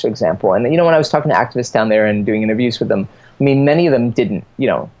Halifax, for example. And when I was talking to activists down there and doing interviews with them, I mean, many of them didn't,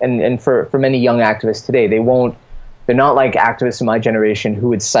 and for many young activists today, they're not like activists in my generation who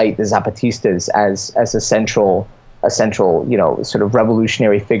would cite the Zapatistas as a central, sort of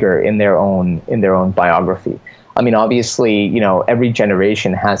revolutionary figure in their own biography. I mean, obviously, every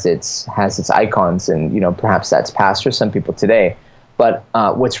generation has its icons, and perhaps that's past for some people today. But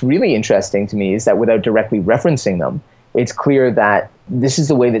what's really interesting to me is that without directly referencing them, it's clear that this is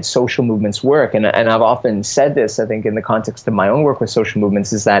the way that social movements work. And I've often said this, I think, in the context of my own work with social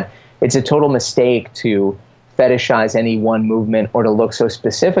movements, is that it's a total mistake to fetishize any one movement or to look so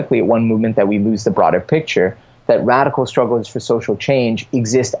specifically at one movement that we lose the broader picture, that radical struggles for social change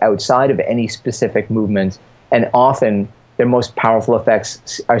exist outside of any specific movement, and often their most powerful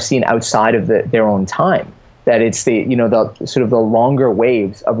effects are seen outside of their own time. That it's the sort of the longer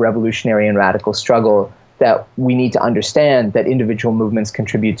waves of revolutionary and radical struggle that we need to understand that individual movements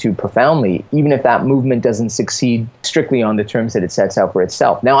contribute to profoundly, even if that movement doesn't succeed strictly on the terms that it sets out for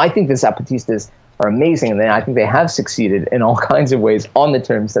itself. Now, I think the Zapatistas are amazing, and I think they have succeeded in all kinds of ways on the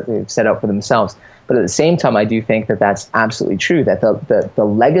terms that they've set out for themselves. But at the same time, I do think that that's absolutely true, that the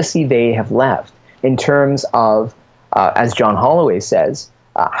legacy they have left in terms of, as John Holloway says,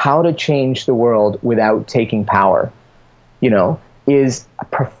 how to change the world without taking power, is a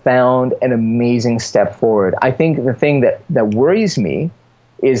profound and amazing step forward. I think the thing that worries me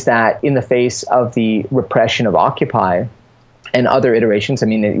is that in the face of the repression of Occupy and other iterations, I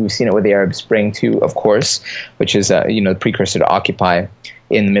mean, we've seen it with the Arab Spring too, of course, which is the precursor to Occupy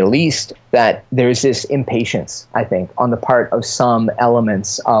in the Middle East, that there's this impatience, I think, on the part of some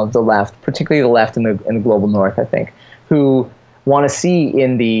elements of the left, particularly the left in the global north, I think, who want to see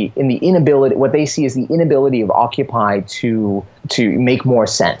in the inability, what they see is the inability of Occupy to make more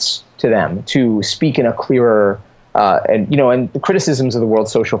sense to them, to speak in a clearer, and the criticisms of the World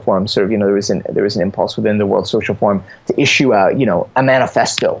Social Forum, sort of, there was an impulse within the World Social Forum to issue a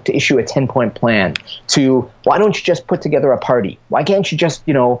manifesto, to issue a 10-point plan, to, why don't you just put together a party? Why can't you just,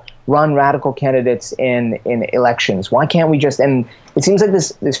 run radical candidates in elections? Why can't we just, and it seems like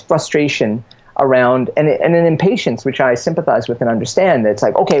this frustration around, and an impatience, which I sympathize with and understand, that it's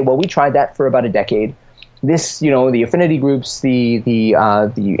like, okay, well, we tried that for about a decade. This, the affinity groups, the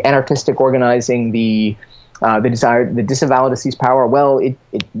anarchistic organizing, the desire, the disavowal to seize power. Well,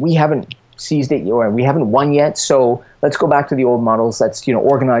 we haven't seized it, or we haven't won yet. So let's go back to the old models. Let's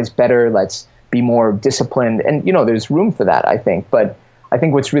organize better. Let's be more disciplined. And there's room for that, I think. But I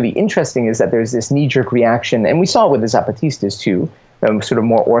think what's really interesting is that there's this knee-jerk reaction, and we saw it with the Zapatistas too, sort of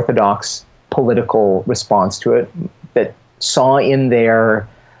more orthodox political response to it, that saw in their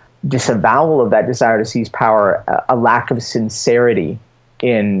disavowal of that desire to seize power a lack of sincerity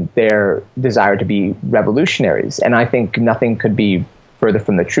in their desire to be revolutionaries. And I think nothing could be further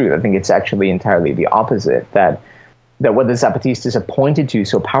from the truth. I think it's actually entirely the opposite, that what the Zapatistas have pointed to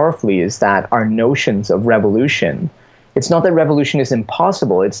so powerfully is that our notions of revolution, it's not that revolution is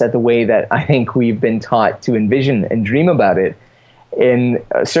impossible, it's that the way that I think we've been taught to envision and dream about it in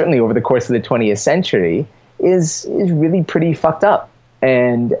certainly over the course of the 20th century is really pretty fucked up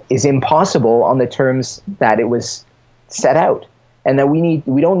and is impossible on the terms that it was set out. And that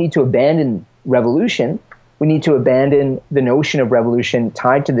we don't need to abandon revolution. We need to abandon the notion of revolution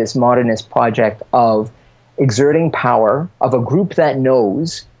tied to this modernist project of exerting power, of a group that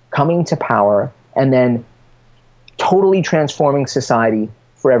knows, coming to power, and then totally transforming society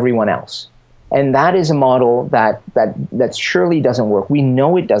for everyone else. And that is a model that surely doesn't work. We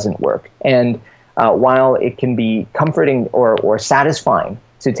know it doesn't work. And while it can be comforting or satisfying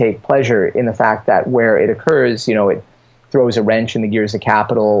to take pleasure in the fact that where it occurs, it throws a wrench in the gears of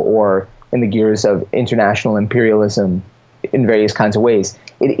capital or in the gears of international imperialism in various kinds of ways,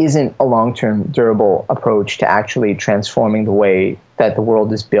 it isn't a long-term durable approach to actually transforming the way that the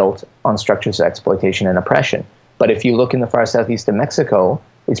world is built on structures of exploitation and oppression. But if you look in the far southeast of Mexico,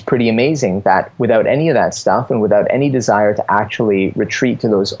 it's pretty amazing that without any of that stuff and without any desire to actually retreat to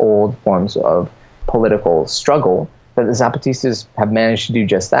those old forms of political struggle, that the Zapatistas have managed to do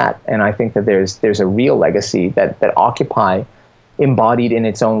just that. And I think that there's a real legacy that Occupy embodied in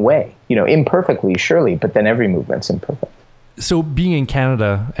its own way, imperfectly, surely, but then every movement's imperfect. So being in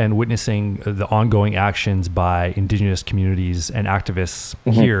Canada and witnessing the ongoing actions by Indigenous communities and activists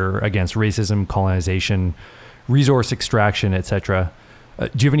here against racism, colonization, resource extraction, etc.,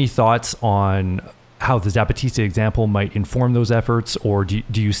 do you have any thoughts on how the Zapatista example might inform those efforts, or do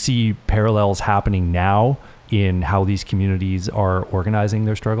you see parallels happening now in how these communities are organizing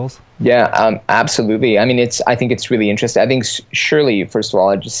their struggles? Yeah, absolutely. I mean, I think it's really interesting. I think surely, first of all,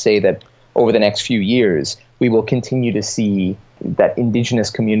 I'd just say that over the next few years, we will continue to see that Indigenous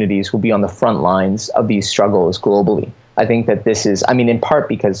communities will be on the front lines of these struggles globally. I think that this is, in part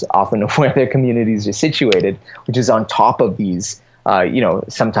because often of where their communities are situated, which is on top of these,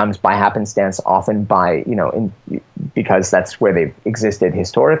 sometimes by happenstance, often by, because that's where they've existed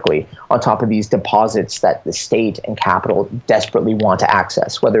historically, on top of these deposits that the state and capital desperately want to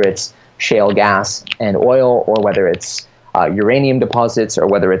access, whether it's shale gas and oil, or whether it's uranium deposits, or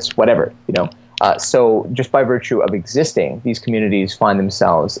whether it's whatever, So just by virtue of existing, these communities find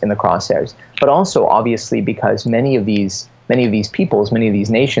themselves in the crosshairs. But also, obviously, because many of these peoples, many of these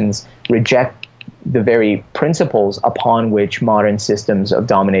nations reject the very principles upon which modern systems of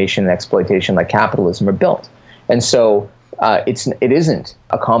domination and exploitation like capitalism are built. And so it isn't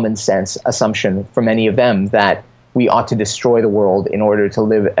a common sense assumption for many of them that we ought to destroy the world in order to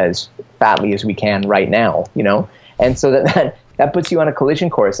live as fatly as we can right now, And so that puts you on a collision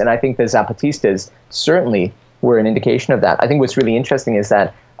course. And I think the Zapatistas certainly were an indication of that. I think what's really interesting is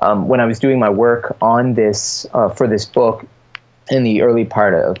that when I was doing my work on this, for this book in the early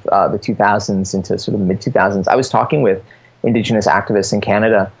part of the 2000s into sort of the mid-2000s, I was talking with Indigenous activists in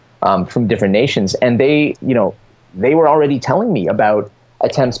Canada from different nations. And they were already telling me about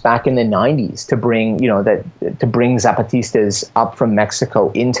attempts back in the 90s to bring, to bring Zapatistas up from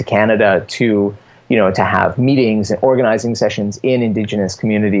Mexico into Canada to have meetings and organizing sessions in Indigenous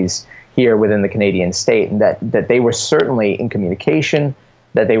communities here within the Canadian state, and that they were certainly in communication,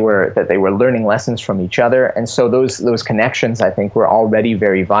 that they were learning lessons from each other. And so those connections, I think, were already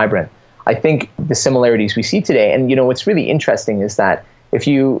very vibrant. I think the similarities we see today, and what's really interesting is that if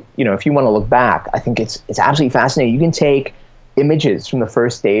you want to look back, I think it's absolutely fascinating. You can take images from the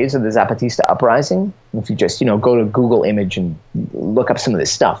first days of the Zapatista uprising, if you just, go to Google image and look up some of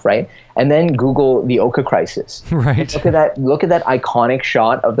this stuff, right? And then Google the Oka crisis. Right. Look at that iconic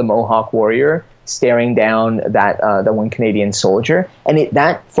shot of the Mohawk warrior staring down that one Canadian soldier. And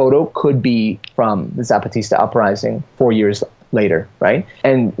that photo could be from the Zapatista uprising 4 years later, right?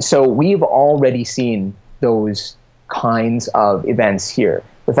 And so we've already seen those kinds of events here.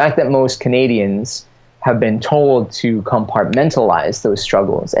 The fact that most Canadians have been told to compartmentalize those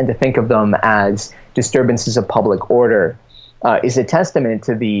struggles and to think of them as disturbances of public order is a testament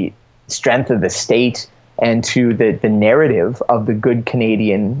to the strength of the state and to the narrative of the good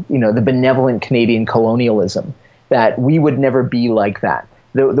Canadian, the benevolent Canadian colonialism, that we would never be like that.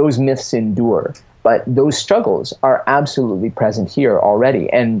 Those myths endure, but those struggles are absolutely present here already.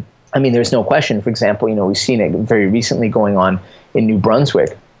 And I mean, there's no question, for example, we've seen it very recently going on in New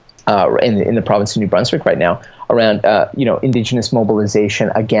Brunswick, in the province of New Brunswick right now, around Indigenous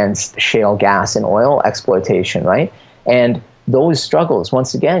mobilization against shale gas and oil exploitation, right? And those struggles,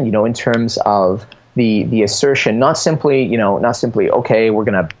 once again, in terms of the assertion, not simply, okay, we're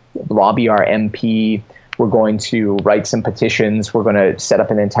going to lobby our MP, we're going to write some petitions, we're going to set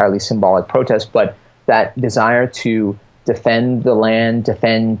up an entirely symbolic protest, but that desire to defend the land,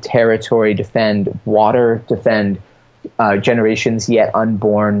 defend territory, defend water, defend generations yet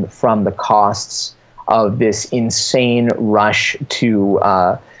unborn from the costs of this insane rush to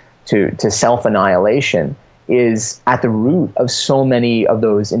self-annihilation is at the root of so many of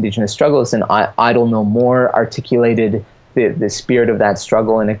those Indigenous struggles. And Idle No More articulated the spirit of that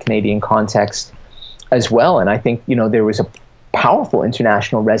struggle in a Canadian context as well. And I think, there was a powerful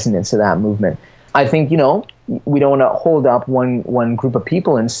international resonance of that movement. I think, we don't want to hold up one group of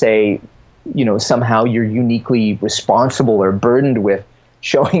people and say, somehow you're uniquely responsible or burdened with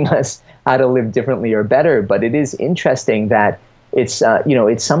showing us how to live differently or better. But it is interesting that it's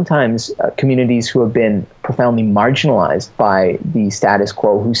sometimes communities who have been profoundly marginalized by the status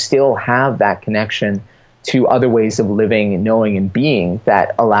quo who still have that connection to other ways of living, knowing, and being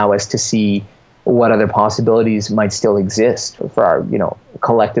that allow us to see what other possibilities might still exist for our,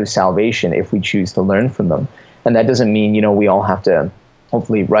 collective salvation if we choose to learn from them. And that doesn't mean, we all have to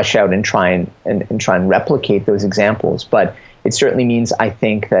hopefully rush out and try and replicate those examples. But it certainly means, I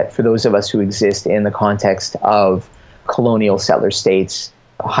think, that for those of us who exist in the context of colonial settler states,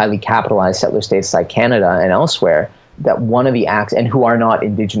 highly capitalized settler states like Canada and elsewhere, that one of the acts, and who are not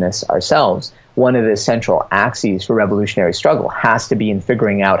Indigenous ourselves, one of the central axes for revolutionary struggle has to be in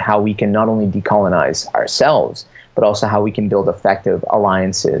figuring out how we can not only decolonize ourselves, but also how we can build effective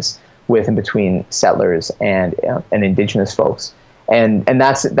alliances with and between settlers and Indigenous folks. And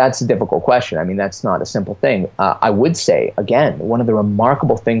that's a difficult question. I mean, that's not a simple thing. I would say, again, one of the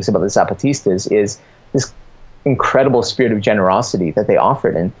remarkable things about the Zapatistas is this incredible spirit of generosity that they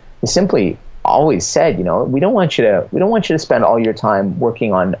offered. And they simply always said, we don't want you to spend all your time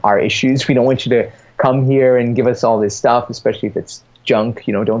working on our issues. We don't want you to come here and give us all this stuff, especially if it's junk.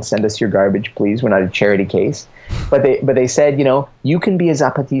 Don't send us your garbage, please. We're not a charity case. But they said, you can be a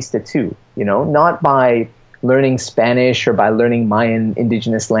Zapatista too. Not by learning Spanish or by learning Mayan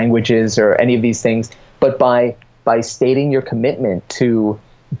indigenous languages or any of these things, but by stating your commitment to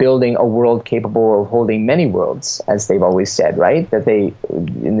building a world capable of holding many worlds, as they've always said, right? That they,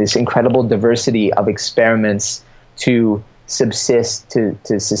 in this incredible diversity of experiments to subsist,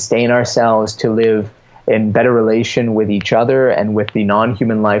 to sustain ourselves, to live in better relation with each other and with the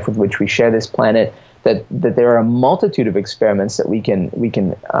non-human life with which we share this planet, that there are a multitude of experiments that we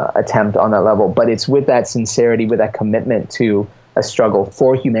can attempt on that level. But it's with that sincerity, with that commitment to a struggle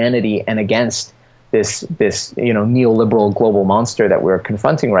for humanity and against this neoliberal global monster that we're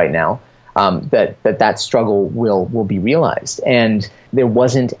confronting right now, that struggle will be realized. And there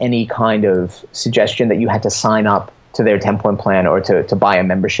wasn't any kind of suggestion that you had to sign up to their 10-point plan or to buy a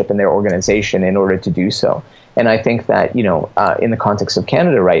membership in their organization in order to do so. And I think that in the context of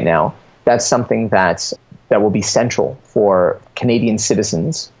Canada right now, that's something that will be central for Canadian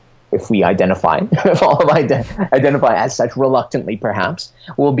citizens, if we identify, if all of identify as such, reluctantly perhaps,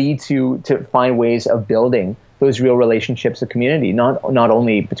 will be to find ways of building those real relationships of community, not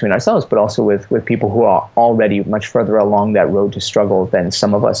only between ourselves, but also with people who are already much further along that road to struggle than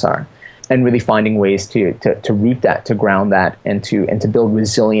some of us are. And really finding ways to root that, to ground that, and to build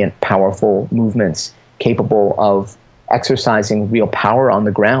resilient, powerful movements capable of exercising real power on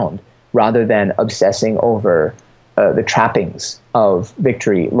the ground, rather than obsessing over the trappings of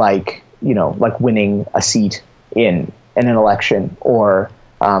victory, like winning a seat in an election, or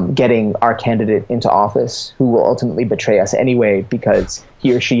getting our candidate into office, who will ultimately betray us anyway because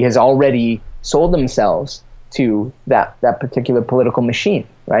he or she has already sold themselves to that particular political machine,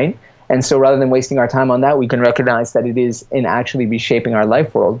 right? And so rather than wasting our time on that, we can recognize that it is in actually reshaping our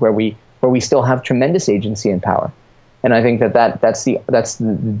life world where we still have tremendous agency and power. And I think that's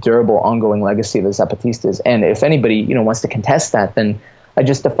the durable, ongoing legacy of the Zapatistas. And if anybody wants to contest that, then I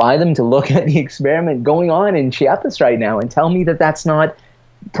just defy them to look at the experiment going on in Chiapas right now and tell me that that's not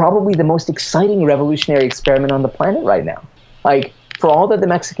probably the most exciting revolutionary experiment on the planet right now. Like, for all that the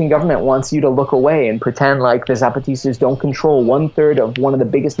Mexican government wants you to look away and pretend like the Zapatistas don't control 1/3 of one of the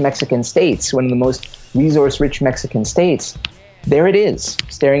biggest Mexican states, one of the most resource-rich Mexican states, there it is,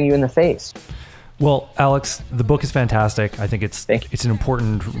 staring you in the face. Well, Alex, the book is fantastic. I think it's an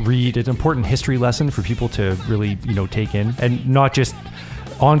important read. It's an important history lesson for people to really, take in, and not just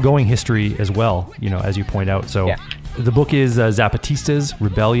ongoing history as well, as you point out. So The book is Zapatistas,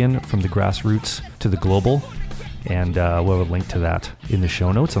 Rebellion from the Grassroots to the Global. And we'll have a link to that in the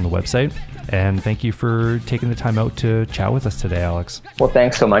show notes on the website. And thank you for taking the time out to chat with us today, Alex. Well,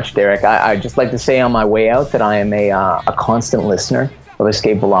 thanks so much, Derek. I'd just like to say on my way out that I am a constant listener of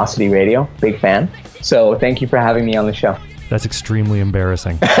Escape Velocity Radio. Big fan. So thank you for having me on the show. That's extremely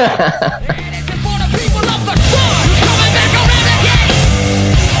embarrassing.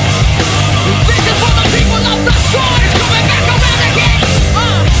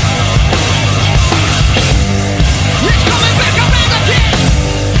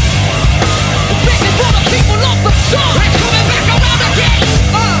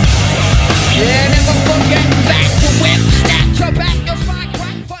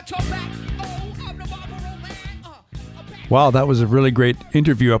 Wow, that was a really great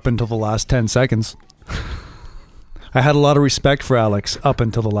interview up until the last 10 seconds. I had a lot of respect for Alex up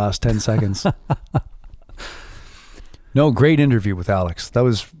until the last 10 seconds. No, great interview with Alex. That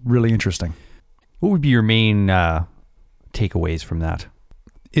was really interesting. What would be your main takeaways from that?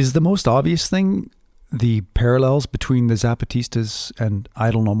 Is the most obvious thing the parallels between the Zapatistas and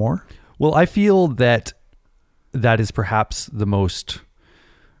Idle No More? Well, I feel that is perhaps the most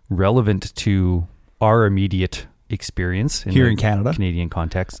relevant to our immediate experience here in Canada, Canadian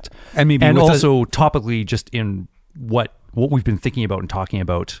context, and maybe also topically just in what we've been thinking about and talking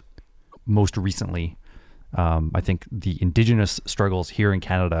about most recently. I think the Indigenous struggles here in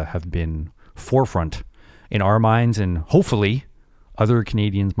Canada have been forefront in our minds and hopefully other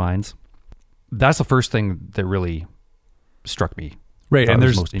Canadians' minds. That's the first thing that really struck me. Right, and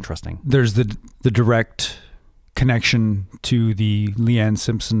there's most interesting. There's the direct connection to the Leanne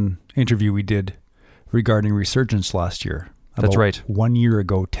Simpson interview we did regarding Resurgence last year. That's right. 1 year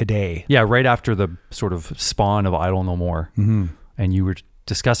ago today. Yeah, right after the sort of spawn of Idle No More. Mm-hmm. And you were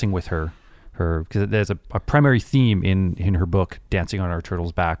discussing with her because there's a primary theme in her book, Dancing on Our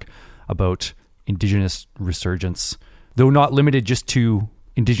Turtle's Back, about Indigenous resurgence, though not limited just to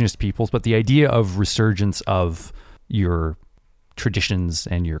Indigenous peoples, but the idea of resurgence of your traditions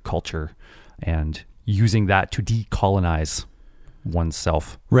and your culture and using that to decolonize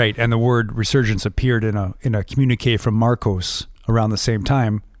oneself. Right, and the word resurgence appeared in a communique from Marcos around the same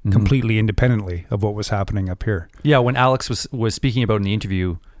time, completely independently of what was happening up here. Yeah, when Alex was speaking about in the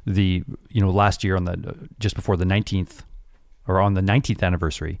interview, last year just before the 19th or on the 19th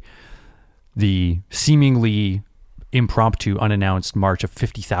anniversary, the seemingly impromptu, unannounced march of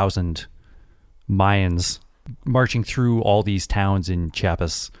 50,000 Mayans marching through all these towns in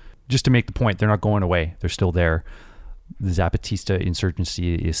Chiapas, just to make the point, they're not going away. They're still there. The Zapatista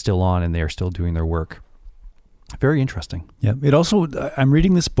insurgency is still on and they are still doing their work. Very interesting. Yeah. It also, I'm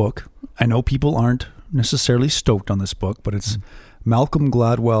reading this book. I know people aren't necessarily stoked on this book, but it's Malcolm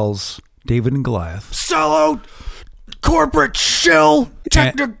Gladwell's David and Goliath. Sellout, corporate shill,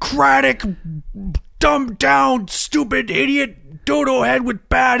 technocratic, dumbed down, stupid idiot, dodo head with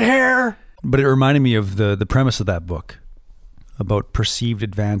bad hair. But it reminded me of the premise of that book about perceived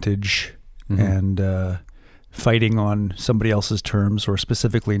advantage and fighting on somebody else's terms, or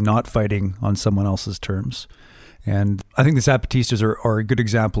specifically not fighting on someone else's terms. And I think the Zapatistas are a good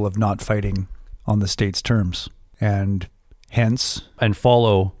example of not fighting on the state's terms, and hence... And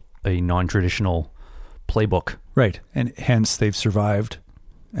follow a non-traditional playbook. Right, and hence they've survived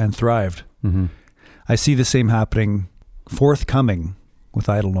and thrived. Mm-hmm. I see the same happening forthcoming with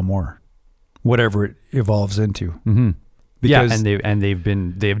Idle No More, whatever it evolves into. Mm-hmm. Because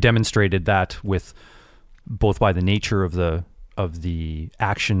they've demonstrated that with both by the nature of the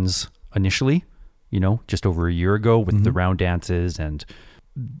actions initially, just over a year ago with the round dances and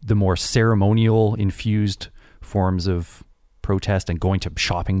the more ceremonial infused forms of protest and going to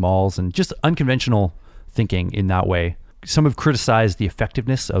shopping malls and just unconventional thinking in that way. Some have criticized the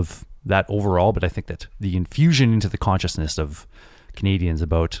effectiveness of that overall, but I think that the infusion into the consciousness of Canadians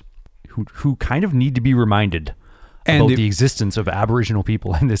about who kind of need to be reminded about the existence of Aboriginal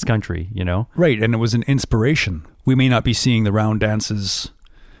people in this country, you know? Right, and it was an inspiration. We may not be seeing the round dances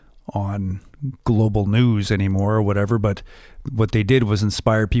on global news anymore or whatever, but what they did was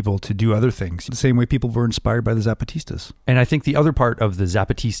inspire people to do other things, the same way people were inspired by the Zapatistas. And I think the other part of the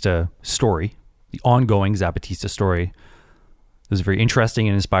Zapatista story, the ongoing Zapatista story, that was very interesting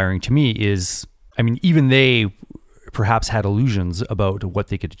and inspiring to me is, I mean, even they perhaps had illusions about what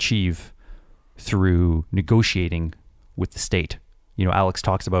they could achieve through negotiating with the state. You know, Alex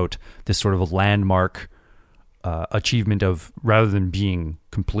talks about this sort of a landmark achievement of, rather than being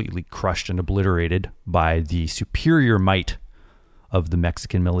completely crushed and obliterated by the superior might of the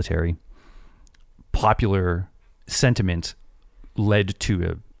Mexican military, popular sentiment led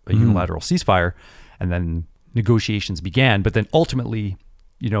to a unilateral ceasefire, and then negotiations began. But then ultimately,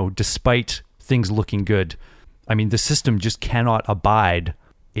 you know, despite things looking good, I mean, the system just cannot abide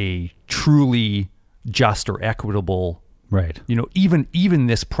a truly just or equitable, right? You know, even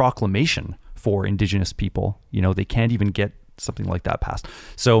this proclamation for Indigenous people, you know, they can't even get something like that passed.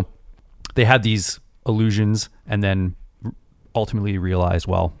 So they had these illusions and then ultimately realized,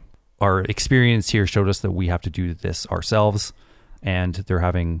 well, our experience here showed us that we have to do this ourselves, and they're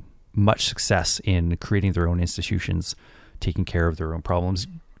having much success in creating their own institutions, taking care of their own problems,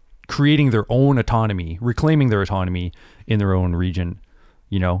 creating their own autonomy, reclaiming their autonomy in their own region,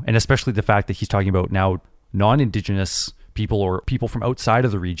 you know, and especially the fact that he's talking about now non-Indigenous people or people from outside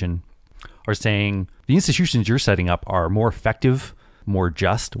of the region are saying the institutions you're setting up are more effective, more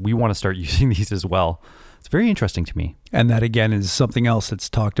just. We want to start using these as well. It's very interesting to me. And that, again, is something else that's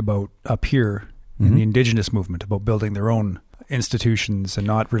talked about up here in the Indigenous movement, about building their own institutions and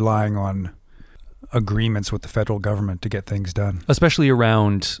not relying on agreements with the federal government to get things done. Especially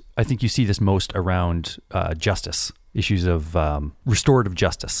around, I think you see this most around justice, issues of restorative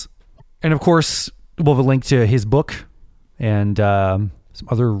justice. And of course, we'll have a link to his book and some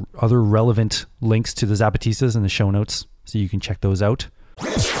other relevant links to the Zapatistas in the show notes, so you can check those out.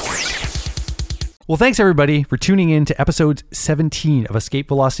 Well, thanks everybody for tuning in to episode 17 of Escape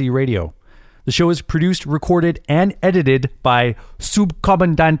Velocity Radio. The show is produced, recorded, and edited by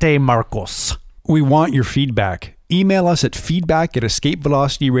Subcomandante Marcos. We want your feedback. Email us at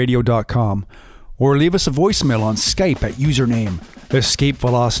feedback@escapevelocityradio.com or leave us a voicemail on Skype at username Escape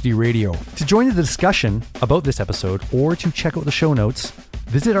Velocity Radio. To join the discussion about this episode or to check out the show notes,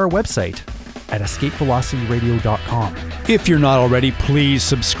 visit our website at escapevelocityradio.com. If you're not already, please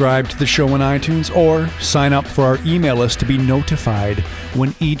subscribe to the show on iTunes or sign up for our email list to be notified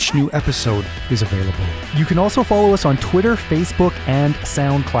when each new episode is available. You can also follow us on Twitter, Facebook, and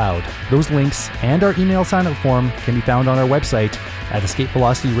SoundCloud. Those links and our email sign-up form can be found on our website at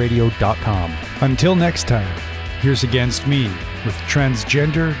escapevelocityradio.com. Until next time, here's Against Me with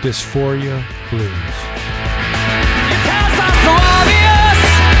Transgender Dysphoria Blues.